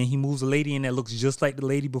dies, and then he moves a lady in that looks just like the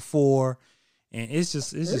lady before, and it's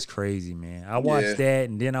just crazy, man. I watched that,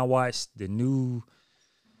 and then I watched the new.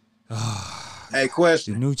 Hey,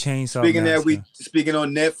 question. The new Chainsaw. Speaking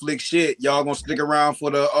on Netflix shit, y'all gonna stick around for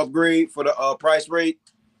the upgrade for the price rate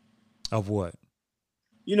of what?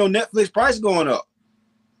 You know, Netflix price going up.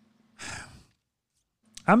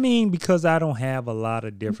 I mean, because I don't have a lot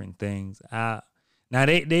of different things. Now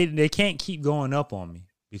they can't keep going up on me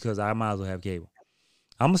because I might as well have cable.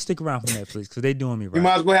 I'm gonna stick around for Netflix because they're doing me right. You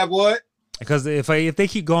might as well have what? Because if they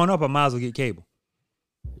keep going up, I might as well get cable.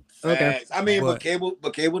 Okay. I mean, but cable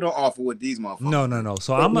don't offer what these motherfuckers. No.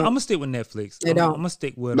 So I'm gonna stick with Netflix. I'm gonna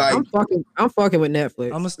stick with. Like, I'm fucking with Netflix.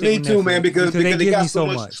 I'm gonna stick with Me too, Netflix man, because they give got me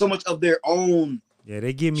so much of their own. Yeah,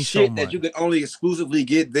 they give me shit so much that you can only exclusively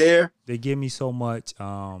get there. They give me so much.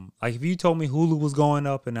 Like if you told me Hulu was going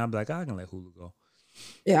up, and I'm like, I can let Hulu go.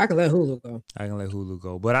 Yeah, I can let Hulu go. I can let Hulu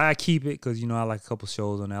go, but I keep it because I like a couple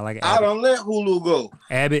shows on there. I don't let Hulu go.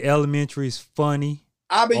 Abbott Elementary is funny.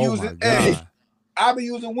 I've been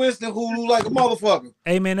using Winston Hulu like a motherfucker.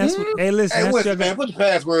 Hey man, that's what. Hey, listen, hey, Winston, man, put the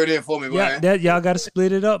password in for me, man. Y'all got to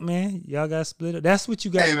split it up, man. Y'all got to split it. That's what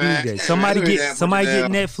you got to do today. Somebody get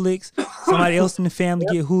Netflix. Somebody else in the family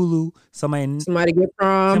get Hulu. Somebody get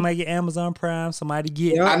Prime. Somebody get Amazon Prime. Somebody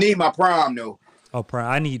get. I need my Prime though. Oh, Prime.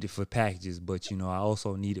 I need it for packages, but I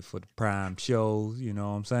also need it for the Prime shows. You know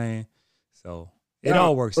what I'm saying? So it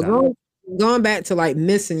all works out. Going back to like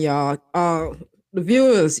missing y'all, the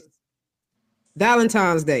viewers.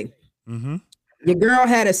 Valentine's Day. Mm-hmm. Your girl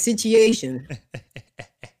had a situation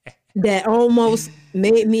that almost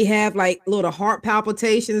made me have like little heart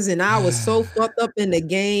palpitations, and I was so fucked up in the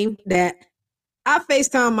game that I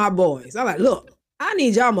FaceTime my boys. I'm like, look, I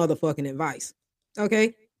need y'all motherfucking advice.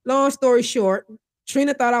 Okay. Long story short,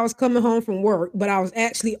 Trina thought I was coming home from work, but I was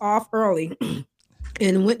actually off early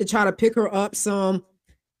and went to try to pick her up some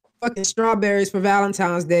fucking strawberries for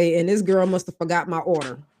Valentine's Day, and this girl must have forgot my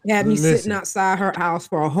order. Had me sitting outside her house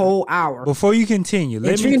for a whole hour. Before you continue,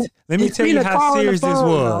 let me tell you how serious this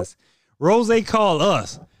was. Rose called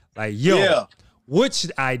us like, yo, what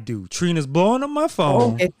should I do? Trina's blowing up my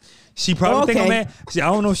phone. Okay. She probably think I'm at, I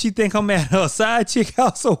don't know if she think I'm at her side chick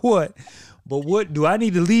house or what. But what do I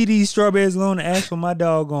need to leave these strawberries alone and ask for my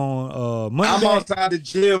doggone money? I'm outside the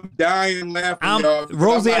gym dying laughing.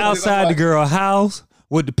 Rose outside the girl house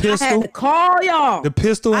with the pistol. I had to call y'all. The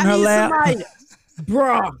pistol in her lap.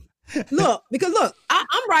 Bruh. Look,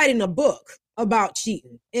 I'm writing a book. about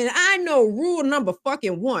cheating. And I know rule number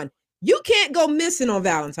fucking 1. You can't go missing on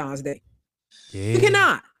Valentine's Day. Yeah. You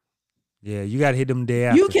cannot. Yeah, you gotta hit them day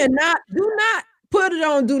after. You cannot. Do not put it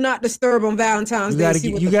on do not disturb on Valentine's Day.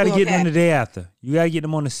 You gotta get them the day after. You gotta get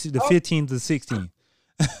them on the 15th to 16th.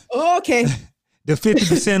 Okay. The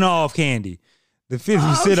 50% off candy. The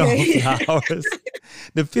 50% off flowers.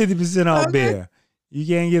 The 50% off bear. You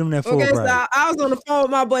can't get them that full price. So I was on the phone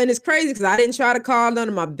with my boy, and it's crazy because I didn't try to call none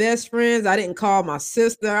of my best friends. I didn't call my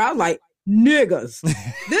sister. I was like, niggas,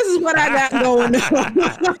 this is what I got going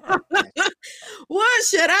on. What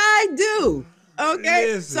should I do?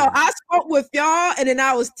 Okay. Listen. So I spoke with y'all, and then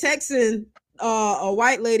I was texting a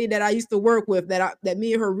white lady that I used to work with that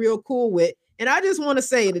me and her real cool with. And I just want to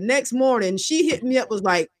say the next morning she hit me up, was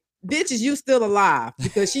like, bitch, is you still alive?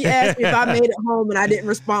 Because she asked me if I made it home and I didn't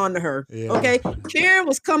respond to her. Yeah. Okay. Karen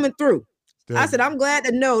was coming through. I said, I'm glad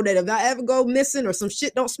to know that if I ever go missing or some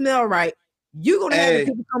shit don't smell right, you're going to have the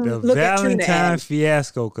people come look at Trina. The Valentine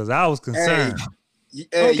fiasco, because I was concerned.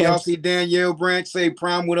 Y'all see Danielle Branch say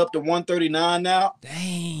Prime went up to $139 now?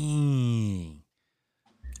 Dang.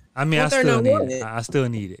 I mean, I still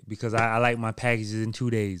need it because I like my packages in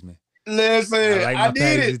 2 days, man. Listen, I need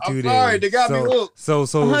it. I'm sorry, they got me hooked. So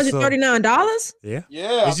 $139? Yeah.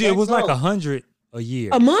 Yeah. It was like $100 a year.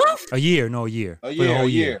 A month? A year, no, a year. A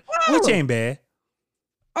year. Which ain't bad.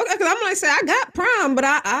 Okay, because I'm like, say I got Prime, but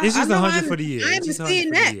it's just $100 for the year. I haven't seen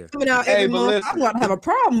that coming out every month. I'm going to have a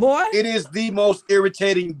problem, boy. It is the most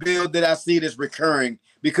irritating bill that I see that's recurring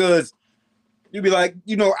because you be like,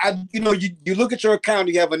 you look at your account,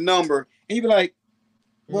 you have a number, and you be like,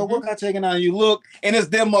 well, what got taken out? And you look, and it's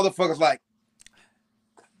them motherfuckers like,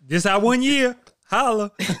 this our 1 year. Holla.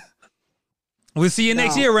 We'll see you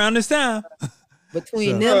next year around this time.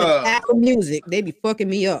 Between them and Apple Music, they be fucking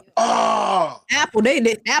me up. Oh, Apple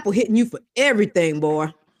hitting you for everything, boy.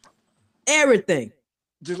 Everything.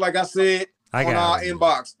 Just like I said on our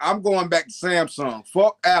inbox, I'm going back to Samsung.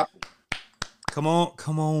 Fuck Apple. Come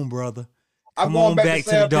on, brother. I'm going back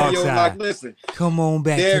to the dark side. Like, listen, come on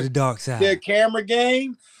back to the dark side. Their camera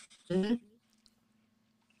game. Mm-hmm.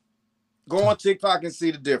 Go on TikTok and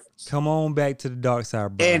see the difference. Come on back to the dark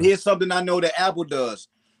side, brother. And here's something I know that Apple does.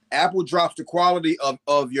 Apple drops the quality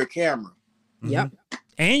of your camera. Yep.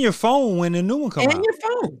 And your phone when the new one comes out. And your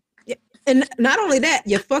phone. Yeah. And not only that,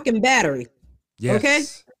 your fucking battery. Yes. Okay?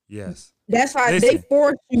 Yes. That's why they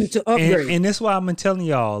force you to upgrade. And that's why I've been telling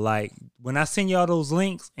y'all, like, when I send y'all those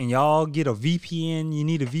links and y'all get a VPN, you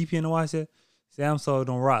need a VPN to watch it, Samsung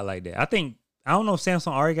don't rock like that. I don't know if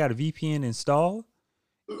Samsung already got a VPN installed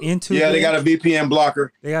into they got a VPN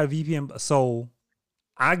blocker. They got a VPN. So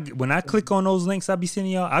when I click on those links I be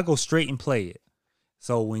sending y'all, I go straight and play it.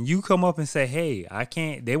 So when you come up and say, hey, I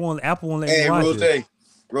can't, Apple won't let me watch it.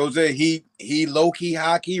 Rose, he low-key,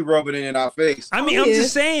 high-key rubbing it in our face. I mean, I'm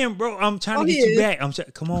just saying, bro. I'm trying to get you back.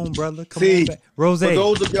 Come on, brother. Come on back. Rose. For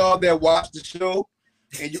those of y'all that watch the show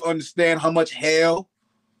and you understand how much hell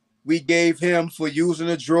we gave him for using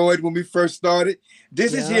a Droid when we first started,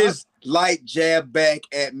 this is his light jab back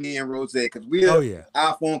at me and Rose because we are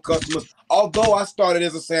iPhone customers. Although I started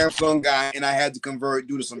as a Samsung guy and I had to convert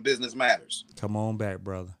due to some business matters. Come on back,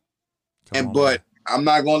 brother. But I'm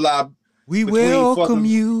not gonna lie. We welcome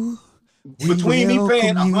you. Between me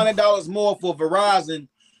paying $100 more for Verizon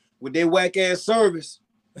with their whack ass service,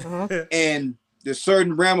 and there's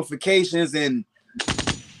certain ramifications and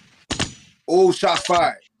shots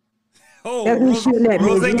fired. Rose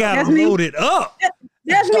got loaded up.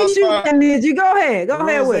 That's me shooting at me. You go ahead. Go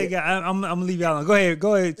ahead with it. I'm gonna leave y'all alone.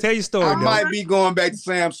 Go ahead. Tell your story. I might be going back to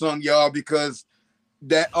Samsung, y'all, because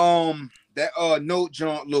that Note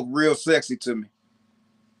joint looked real sexy to me.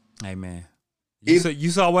 Hey man,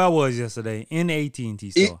 you saw where I was yesterday in the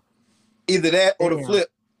AT&T store. Either that or the Flip.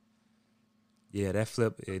 Yeah, that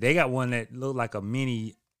Flip. They got one that looked like a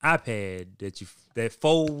mini iPad that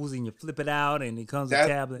folds and you flip it out and it comes with a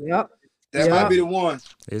tablet. Yep. That might be the one.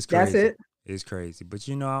 It's crazy. That's it. It's crazy, but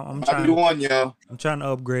I'm trying. Be the one, y'all. I'm trying to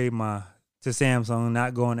upgrade to Samsung,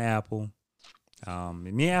 not going to Apple.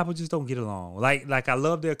 Me and Apple just don't get along. Like I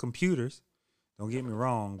love their computers. Don't get me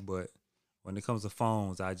wrong, but when it comes to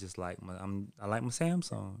phones, I just like I like my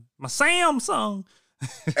Samsung. My Samsung.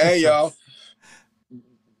 Hey y'all,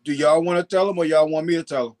 do y'all want to tell them or y'all want me to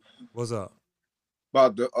tell them? What's up?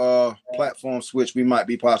 About the platform switch we might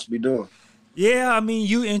be possibly doing. Yeah, I mean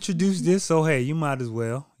you introduced this, so hey, you might as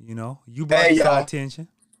well. You brought it to our attention.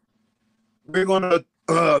 We're gonna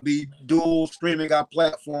be dual streaming our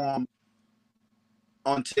platform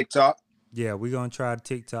on TikTok. Yeah, we're gonna try the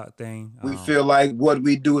TikTok thing. We feel like what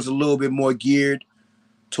we do is a little bit more geared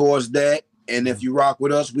towards that. And if you rock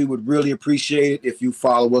with us, we would really appreciate it if you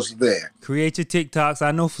follow us there. Create your TikToks.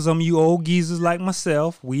 I know for some of you old geezers like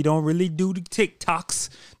myself, we don't really do the TikToks,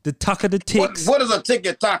 the talk of the ticks. What is a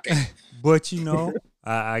TikTok? But you know,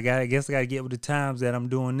 I guess I gotta get with the times that I'm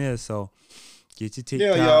doing this. So get your TikToks.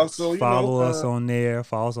 Yeah, y'all. So, follow us on there.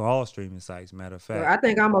 Follow us on all streaming sites. Matter of fact, I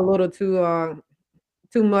think I'm a little too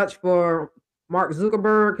much for Mark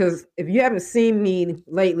Zuckerberg, because if you haven't seen me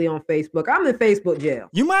lately on Facebook, I'm in Facebook jail.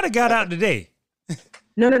 You might have got out today.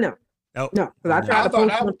 No. Oh, no, because I tried to thought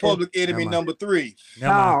post I was public enemy number 3.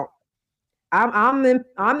 No, I'm in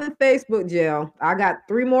Facebook jail. I got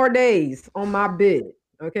 3 more days on my bid.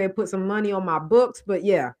 Okay, put some money on my books, but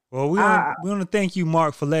yeah. Well, we want to thank you,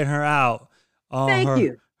 Mark, for letting her out. Thank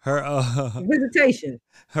you. Her visitation.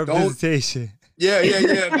 Her visitation. Yeah.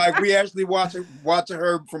 Like we actually watching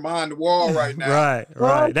her from behind the wall right now. Right.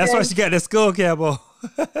 Okay. That's why she got that skull cap on.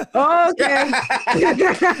 Okay.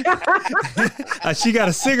 She got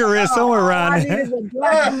a cigarette somewhere around there.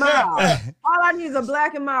 All I need is a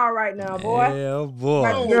black and mild right now, boy. Yeah, boy.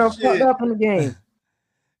 That girl fucked up in the game.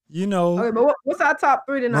 You know. Okay, but what's our top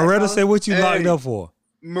 3 tonight? Moretta said, "What you locked up for?"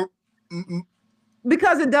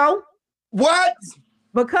 Because of dough. What?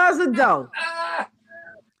 Because of dough.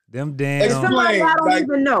 Them damn. Somebody I don't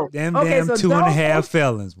even know. Them damn so 2.5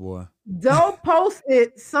 felons, boy. Doe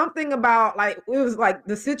posted something about it was like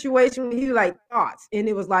the situation he like thoughts, and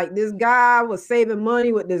it was like this guy was saving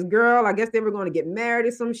money with this girl. I guess they were going to get married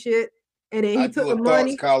or some shit, and then he took the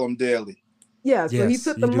money. Column daily. Yeah, so he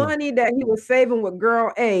took the money that he was saving with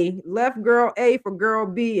girl A, left girl A for girl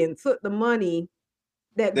B, and took the money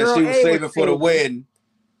that girl she was A saving for the wedding,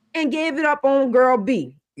 and gave it up on girl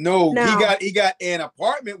B. No, he got an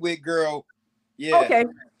apartment with girl. Yeah.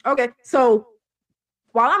 Okay. So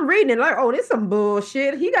while I'm reading it, like, oh, this is some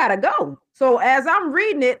bullshit. He gotta go. So as I'm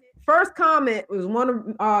reading it, first comment was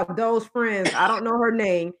one of those friends. I don't know her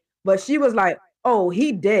name, but she was like, "Oh,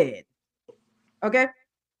 he dead." Okay.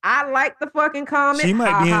 I like the fucking comment. She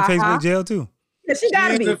might be in Facebook jail too. Yeah, she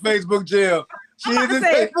gotta be in Facebook jail. I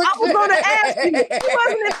was going to ask you. She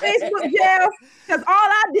wasn't in Facebook jail because all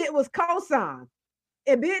I did was co-sign.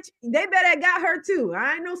 And bitch, they better have got her too.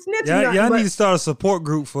 I ain't no snitching. Y'all need to start a support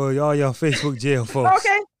group for all y'all Facebook jail folks.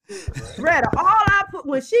 Okay. Retta, all I put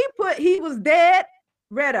when she put he was dead,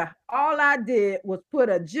 Retta, all I did was put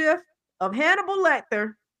a gif of Hannibal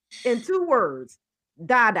Lecter in 2 words.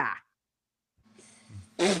 Dada.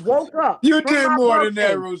 And woke up. You did more than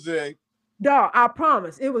that, Rose. Dog, I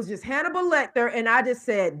promise. It was just Hannibal Lecter, and I just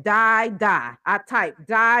said, die. I typed,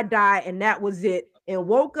 die, and that was it. And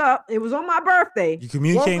woke up. It was on my birthday. You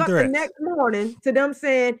communicating woke up threats. The next morning to them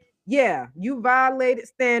saying, yeah, you violated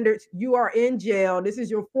standards. You are in jail. This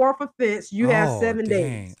is your 4th offense. You have 7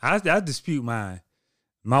 days. I dispute mine.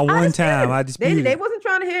 I disputed. They wasn't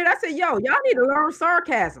trying to hear it. I said, yo, y'all need to learn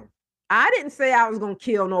sarcasm. I didn't say I was going to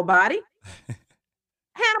kill nobody.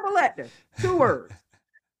 Hannibal Lecter, 2 words.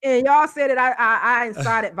 And y'all said that I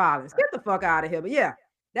incited violence. Get the fuck out of here. But yeah,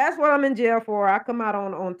 that's what I'm in jail for. I come out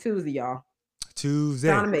on Tuesday, y'all.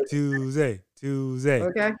 Tuesday.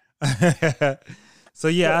 Okay. So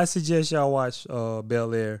yeah, I suggest y'all watch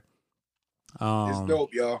Bel Air. It's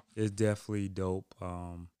dope, y'all. It's definitely dope.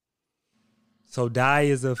 So die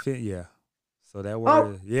is a fit. Yeah. So that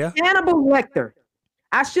word. Yeah. Hannibal Lecter.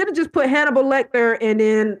 I should have just put Hannibal Lecter and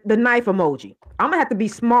then the knife emoji. I'm gonna have to be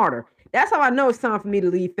smarter. That's how I know it's time for me to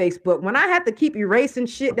leave Facebook. When I have to keep erasing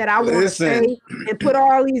shit that I want to say and put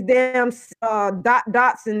all these damn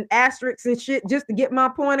dots and asterisks and shit just to get my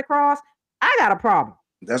point across, I got a problem.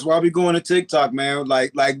 That's why we going to TikTok, man.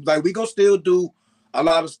 Like we gonna still do a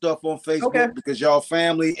lot of stuff on Facebook because y'all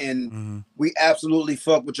family and we absolutely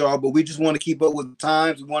fuck with y'all, but we just want to keep up with the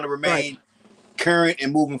times. We want to remain current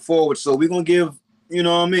and moving forward. So we're gonna give, you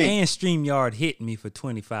know what I mean? And StreamYard hit me for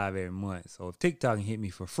 $25 every month. So if TikTok can hit me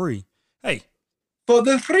for free, hey. For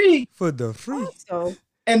the free. Also,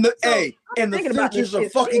 and the features are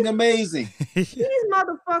fucking amazing. These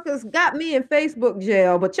motherfuckers got me in Facebook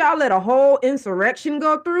jail, but y'all let a whole insurrection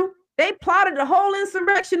go through. They plotted the whole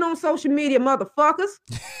insurrection on social media, motherfuckers.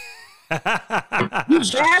 You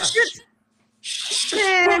bastards.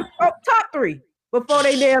 Man, top 3. Before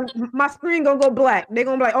my screen gonna go black. They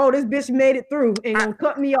gonna be like, oh, this bitch made it through and gonna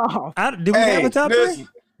cut me off. Did we have a top 3?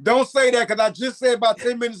 Don't say that, because I just said about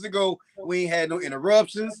 10 minutes ago, we ain't had no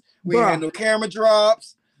interruptions. We ain't had no camera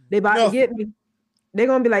drops. They about to get me. They're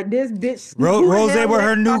going to be like, this bitch. Rose with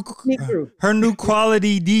her new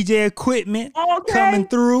quality DJ equipment coming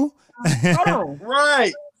through. Hold on.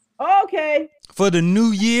 Right. Okay. For the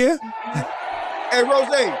new year. Hey, Rose.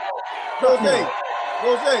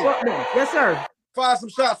 Yes, sir. Fire some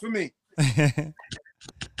shots for me.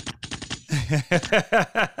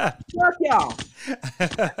 Fuck y'all.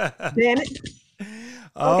 Damn it.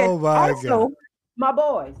 Oh my also, God. my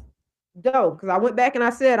boys, dope. Because I went back and I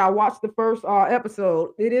said I watched the first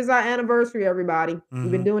episode. It is our anniversary, everybody.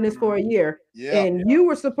 We've been doing this for a year. Yeah. And you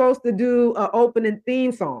were supposed to do an opening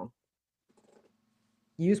theme song.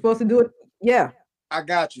 You supposed to do it? Yeah. I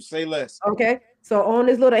got you. Say less. Okay. So on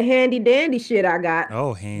this little handy dandy shit I got,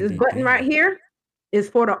 this button right here is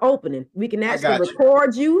for the opening. We can actually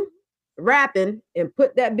record you rapping and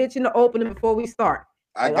put that bitch in the opening before we start.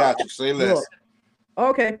 I got you. Say less. Look.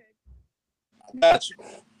 Okay. I got you.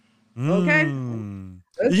 Okay.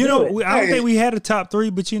 You know, I don't think we had a top 3,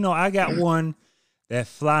 but you know, I got one that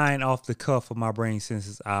flying off the cuff of my brain since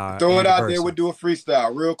it's our Throw it out there. We'll do a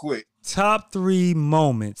freestyle real quick. Top 3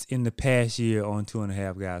 moments in the past year on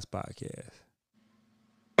 2.5 Guys podcast.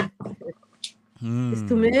 It's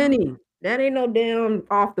too many. That ain't no damn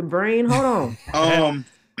off the brain. Hold on.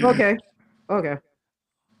 Okay. Hold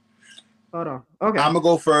on. Okay. I'm gonna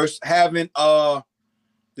go first. Having the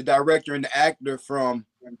director and the actor from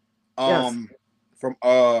the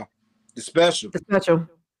special. The special.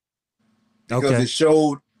 Because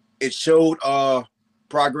it showed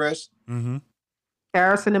progress.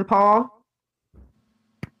 Harrison and Paul.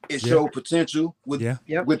 It showed potential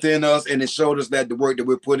within us, and it showed us that the work that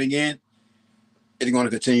we're putting in is going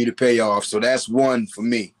to continue to pay off. So that's one for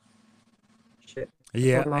me.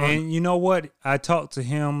 Yeah, and you know what? I talked to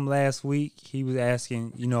him last week. He was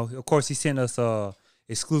asking, you know, of course, he sent us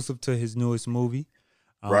exclusive to his newest movie.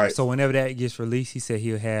 Right. So whenever that gets released, he said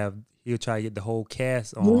he'll try to get the whole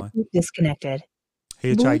cast on. Disconnected.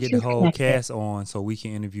 He'll try to get the whole cast on so we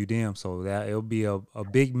can interview them. So that it'll be a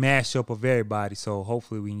big mashup of everybody. So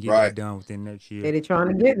hopefully we can get that done within next year. They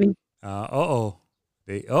trying to get me.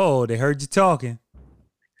 They heard you talking.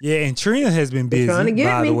 Yeah, and Trina has been busy, trying to get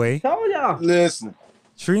by me. the way. Told y'all. Listen.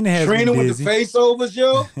 Trina has been busy. With the face overs,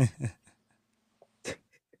 yo.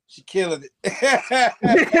 She killing it.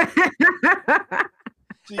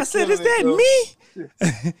 I said, is that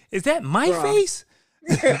me? Is that my face?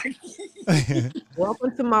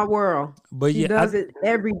 Welcome to my world. But she does it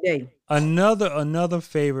every day. Another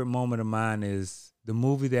favorite moment of mine is the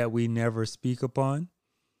movie that we never speak upon.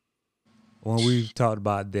 When we've talked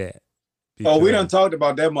about that. We done talked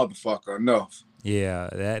about that motherfucker enough. Yeah,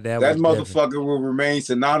 that motherfucker will remain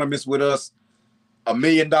synonymous with us $1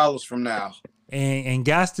 million from now. And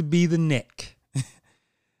Gots to Be the Neck.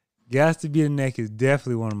 Gots to Be the Neck is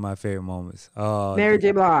definitely one of my favorite moments. Mary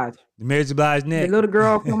J. Blige. The Mary J. Blige neck. The little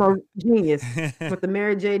girl from a Genius with the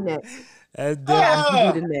Mary J. neck. That's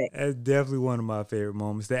definitely one of my favorite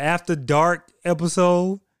moments. The After Dark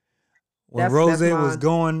episode when Rose was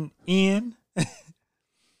going in.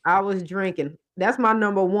 I was drinking. That's my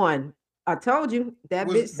number one. I told you that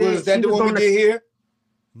bitch said was that the one we did here?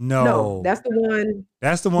 No, that's the one.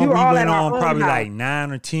 That's the one we went on probably like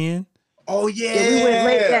 9 or 10. Oh yeah, we went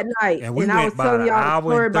late that night, and we went about an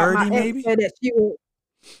hour and 30 maybe.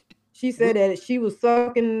 She said that she was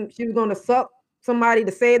sucking. She was going to suck somebody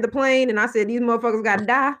to save the plane, and I said these motherfuckers got to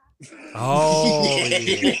die. Oh,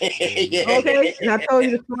 yeah. Okay. And I told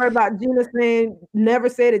you the story about Gina saying, never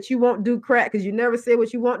say that you won't do crack because you never say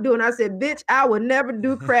what you won't do. And I said, bitch, I would never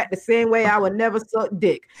do crack the same way I would never suck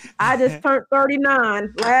dick. I just turned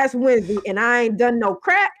 39 last Wednesday and I ain't done no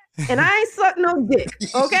crack and I ain't sucked no dick.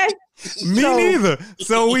 Okay. Me neither.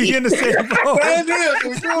 So we in the same boat.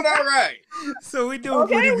 We doing all right. So we doing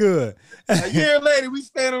pretty good. A year later, we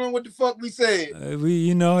standing on what the fuck we said.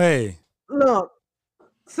 Hey. Look.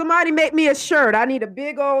 Somebody make me a shirt. I need a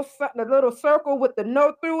big old a little circle with the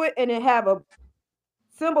note through it, and it have a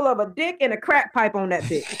symbol of a dick and a crack pipe on that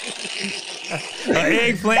bitch. An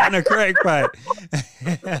eggplant and a crack pipe.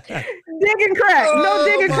 Dick and crack. No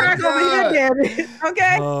dick and crack over here, damn it.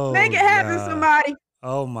 Okay? Make it happen, somebody.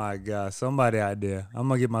 Oh my God. Somebody out there. I'm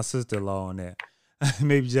gonna get my sister-in-law on that.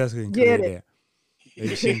 Maybe Jessica can create that.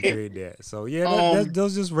 Maybe she can create that. So yeah,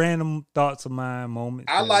 those just random thoughts of mine, moments.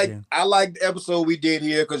 I like the episode we did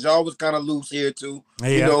here because y'all was kind of loose here too. Yeah.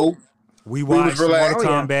 You know, we watched Mortal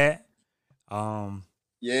Kombat.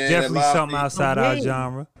 Definitely something thing. outside our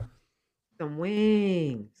genre. Some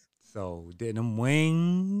wings. So did them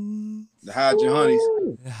wings. Hide your honeys.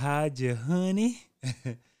 Hide your honey.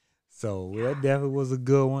 So that definitely was a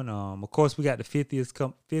good one. Of course, we got the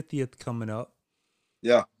 50th coming up.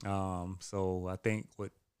 Yeah. So I think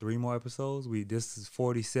 3 more episodes. This is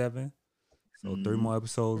 47. So 3 more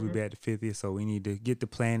episodes, we'll be at the 50th. So we need to get the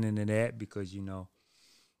planning into that because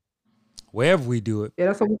wherever we do it. Yeah,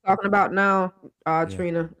 that's what we're talking about now,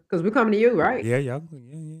 Trina. Because we're coming to you, right? Yeah, y'all.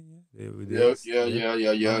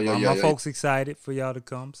 Yeah. My folks excited for y'all to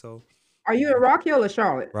come. So are you in Rock Hill or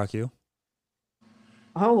Charlotte? Rock Hill.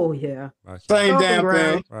 Oh yeah. Rock Hill. Same damn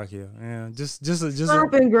thing. Rock Hill. Yeah, just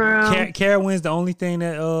Stomping ground. Carowinds the only thing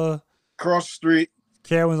that Across the street.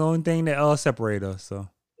 Carowinds the only thing that separate us. So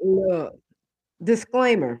Look,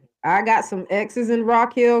 disclaimer: I got some exes in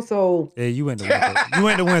Rock Hill, so yeah, you went to Winthrop. You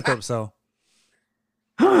went to Winthrop, so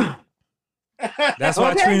that's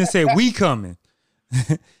why Okay. Trina said we coming.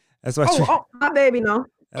 That's why. oh, my baby, no.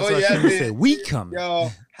 That's Oh, why yeah, I Trina did. said we coming.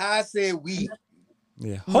 Yo, I said we.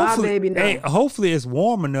 Yeah, My hopefully, baby, no. hey, hopefully it's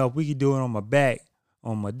warm enough. We can do it on my back,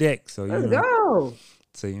 on my deck. So Let's go.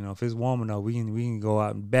 So if it's warm enough, we can go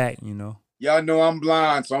out and back. Y'all know I'm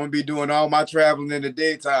blind, so I'm gonna be doing all my traveling in the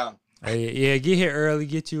daytime. Hey, yeah, get here early,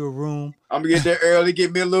 get you a room. I'm gonna get there early,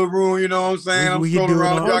 get me a little room. You know what I'm saying? We I'm can strolling do it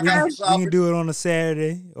around. on, If y'all we, got can, some we shopping, can do it on a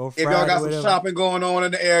Saturday or if Friday. y'all got whatever. some shopping going on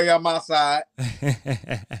in the area, I'm outside.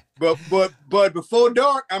 But before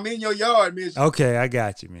dark, I'm in your yard, Miss. Okay, I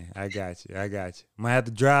got you, man. I got you. Might have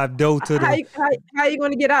to drive dough to the. How you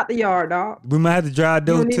gonna get out the yard, dog? We might have to drive You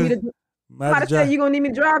dough gonna need me to. to? Might have to Say drive. you gonna need me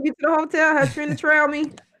to drive you to the hotel? Have Trina trail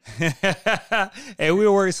me? Hey,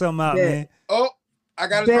 we'll work something out, Bet. man. Oh, I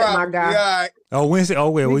got to Bet, drive. my guy. We all right. Oh, Wednesday. Oh,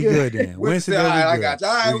 well, we good then. Wednesday, all we right, I good. got you.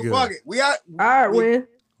 All right, We well, good. fuck it. We out. All right, Win.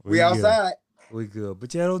 We good. outside. We good.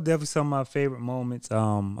 But yeah, those definitely some of my favorite moments.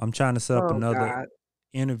 I'm trying to set up another God.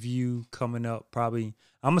 interview coming up. Probably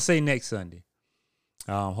I'm gonna say next Sunday.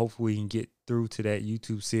 Hopefully we can get through to that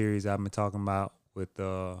YouTube series I've been talking about with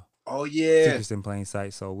Oh yeah. Secrets in Plain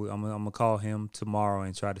Sight. So I'm gonna call him tomorrow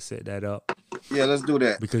and try to set that up. Yeah, let's do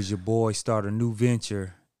that. Because your boy start a new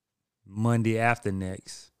venture Monday after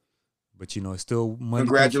next. But it's still Monday.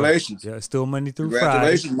 Congratulations. Yeah, it's still Monday through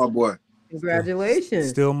Congratulations, Friday. my boy. Congratulations.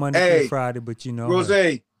 Still Monday through Friday, but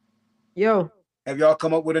Rose, Yo. have y'all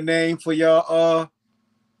come up with a name for y'all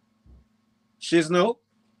Shizno?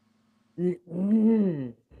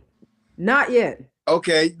 Not yet.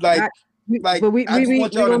 Okay, but I just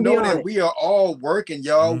want y'all to know that we are all working,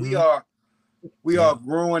 y'all. Mm-hmm. We are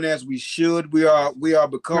growing as we should. We are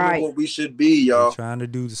becoming what we should be, y'all. We're trying to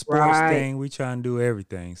do the sports thing. We trying to do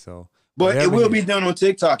everything. So, but it will be done on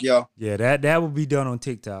TikTok, y'all. Yeah, that will be done on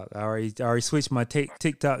TikTok. I already switched my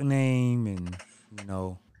TikTok name, and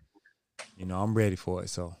I'm ready for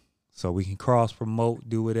it. So we can cross promote,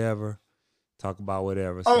 do whatever, talk about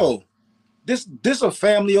whatever. So. This a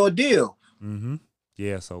family ordeal. Mm-hmm.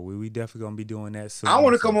 Yeah, so we definitely gonna be doing that soon. I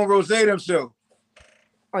want to come on Rose them show.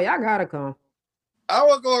 Oh, y'all gotta come. I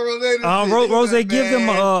want to go on Rose. Rose,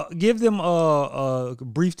 give them a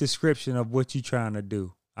brief description of what you're trying to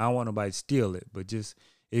do. I don't want nobody to steal it, but just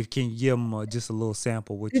if you can give them just a little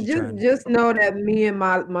sample what you're trying to do. Just know that me and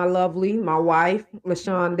my lovely, my wife,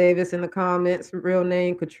 LaShawn Davis in the comments, real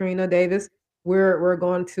name Katrina Davis, we're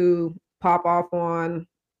going to pop off on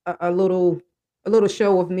a little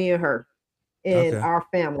show of me and her and our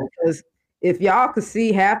family. Because if y'all could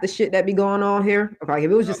see half the shit that be going on here, like if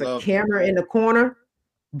it was just a camera in the corner,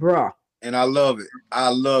 bruh. And I love it. I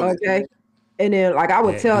love it. Okay. And then like I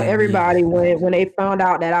would tell everybody when they found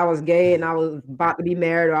out that I was gay and I was about to be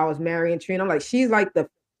married or I was marrying Trina, I'm like, she's like the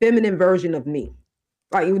feminine version of me.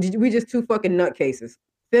 Like we just two fucking nutcases.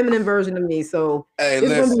 Feminine version of me. So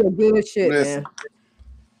it's gonna be a good shit, man.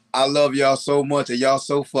 I love y'all so much, and y'all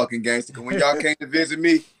so fucking gangster. When y'all came to visit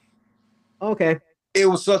me, it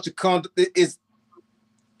was such a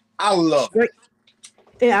I love it.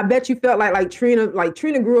 Yeah, I bet you felt like Trina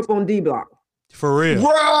grew up on D Block. For real,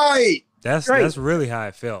 right? That's really how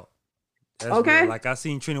it felt. That's real. Like I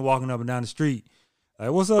seen Trina walking up and down the street.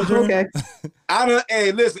 Like, what's up, Trina? Okay.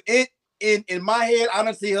 Hey, listen, in my head, I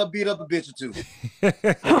done see her beat up a bitch or two.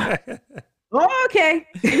 Okay.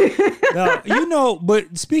 Now,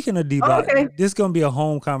 but speaking of D-Block, this is going to be a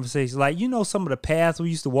home conversation. Like, some of the paths we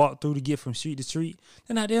used to walk through to get from street to street,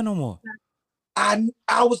 they're not there no more. I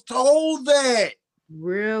was told that.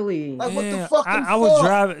 Really? Like, what the fuck? I was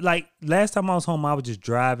driving, like, last time I was home, I was just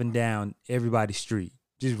driving down everybody's street,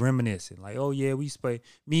 just reminiscing. Like, oh, yeah, we used to play,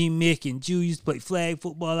 me, Mick, and Jew used to play flag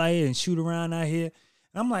football out here and shoot around out here.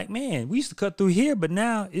 And I'm like, man, we used to cut through here, but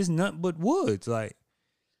now it's nothing but woods. Like,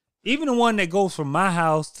 even the one that goes from my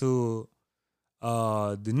house to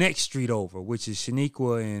the next street over, which is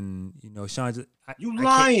Shaniqua and Sean. You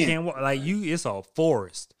lying? Can't walk, like it's a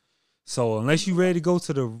forest. So unless you ready to go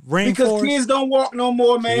to the rainforest, because kids don't walk no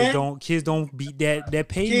more, man. Kids don't beat that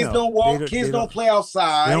pavement. Kids don't walk. Kids don't play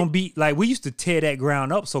outside. They don't beat like we used to tear that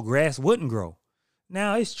ground up so grass wouldn't grow.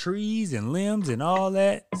 Now it's trees and limbs and all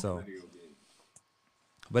that. So,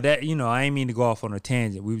 but that I ain't mean to go off on a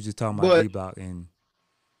tangent. We was just talking about D-Block and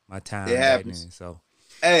my time. It happens. Then, so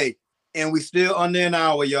hey, and we still under an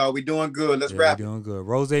hour, y'all. We doing good. Let's wrap. We doing good.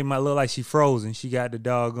 Rose might look like she frozen. She got the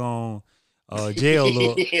doggone jail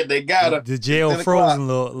look. They got her. The jail frozen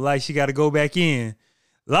look like she got to go back in.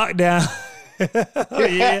 Lockdown. Oh,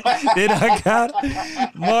 yeah. Then I got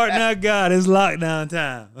it. Mark, I got it. It's lockdown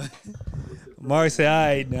time. Mark said, all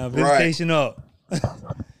right, now visitation up.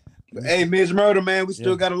 Hey, Ms. Murder, man, we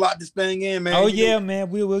still got to lock this thing in, man. Oh, yeah, man.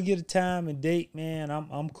 We'll get a time and date, man.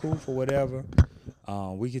 I'm cool for whatever.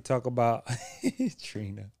 We could talk about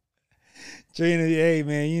Trina. Trina, hey,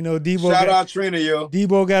 man, you know, Debo. Shout out Trina, yo.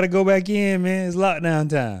 Debo got to go back in, man. It's lockdown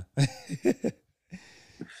time.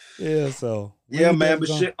 Yeah, so. Yeah, man, but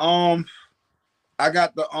shit, I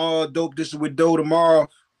got the Dope Dishes with Doe tomorrow.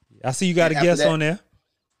 I see you got a guest on there.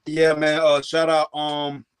 Yeah, man. Shout out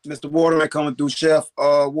Mr. Waterman coming through, Chef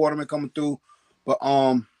Waterman coming through. But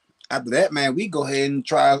after that, man, we go ahead and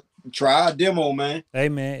try a demo, man. Hey,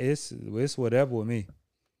 man, it's whatever with me.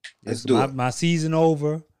 Let's do it. My season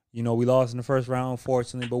over. You know, we lost in the first round,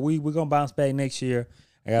 unfortunately, but we're gonna bounce back next year.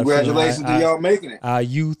 Congratulations to y'all making it. Our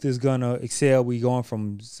youth is gonna excel. We going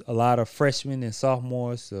from a lot of freshmen and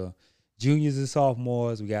sophomores to juniors and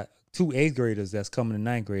sophomores. We got 2 8th graders that's coming to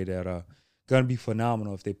 9th grade that are gonna be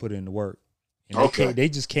phenomenal if they put in the work. And they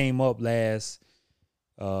just came up last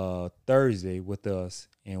Thursday with us,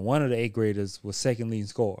 and one of the 8th graders was second leading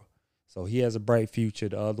scorer. So he has a bright future.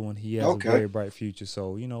 The other one, he has a very bright future.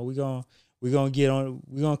 So, you know, we're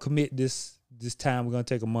gonna commit this time. We're gonna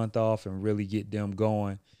take a month off and really get them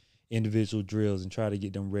going, individual drills, and try to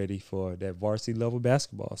get them ready for that varsity level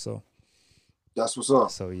basketball. So that's what's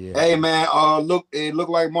up. So yeah. Hey man, it looked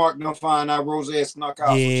like Mark done find out Rose snuck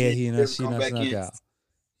out. Yeah, she done snuck out.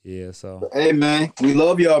 Yeah, so. But hey man, we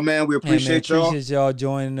love y'all, man. We appreciate y'all. Appreciate y'all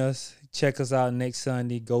joining us. Check us out next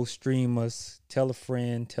Sunday. Go stream us. Tell a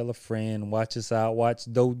friend. Watch us out.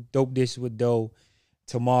 Watch Dope Dishes with Doe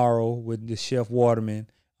tomorrow with the Chef Waterman.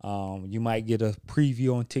 You might get a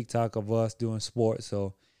preview on TikTok of us doing sports.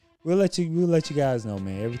 So we'll let you guys know,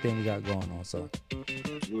 man, everything we got going on. So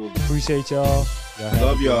appreciate y'all.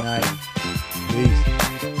 Love y'all. Good night.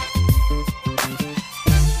 Peace.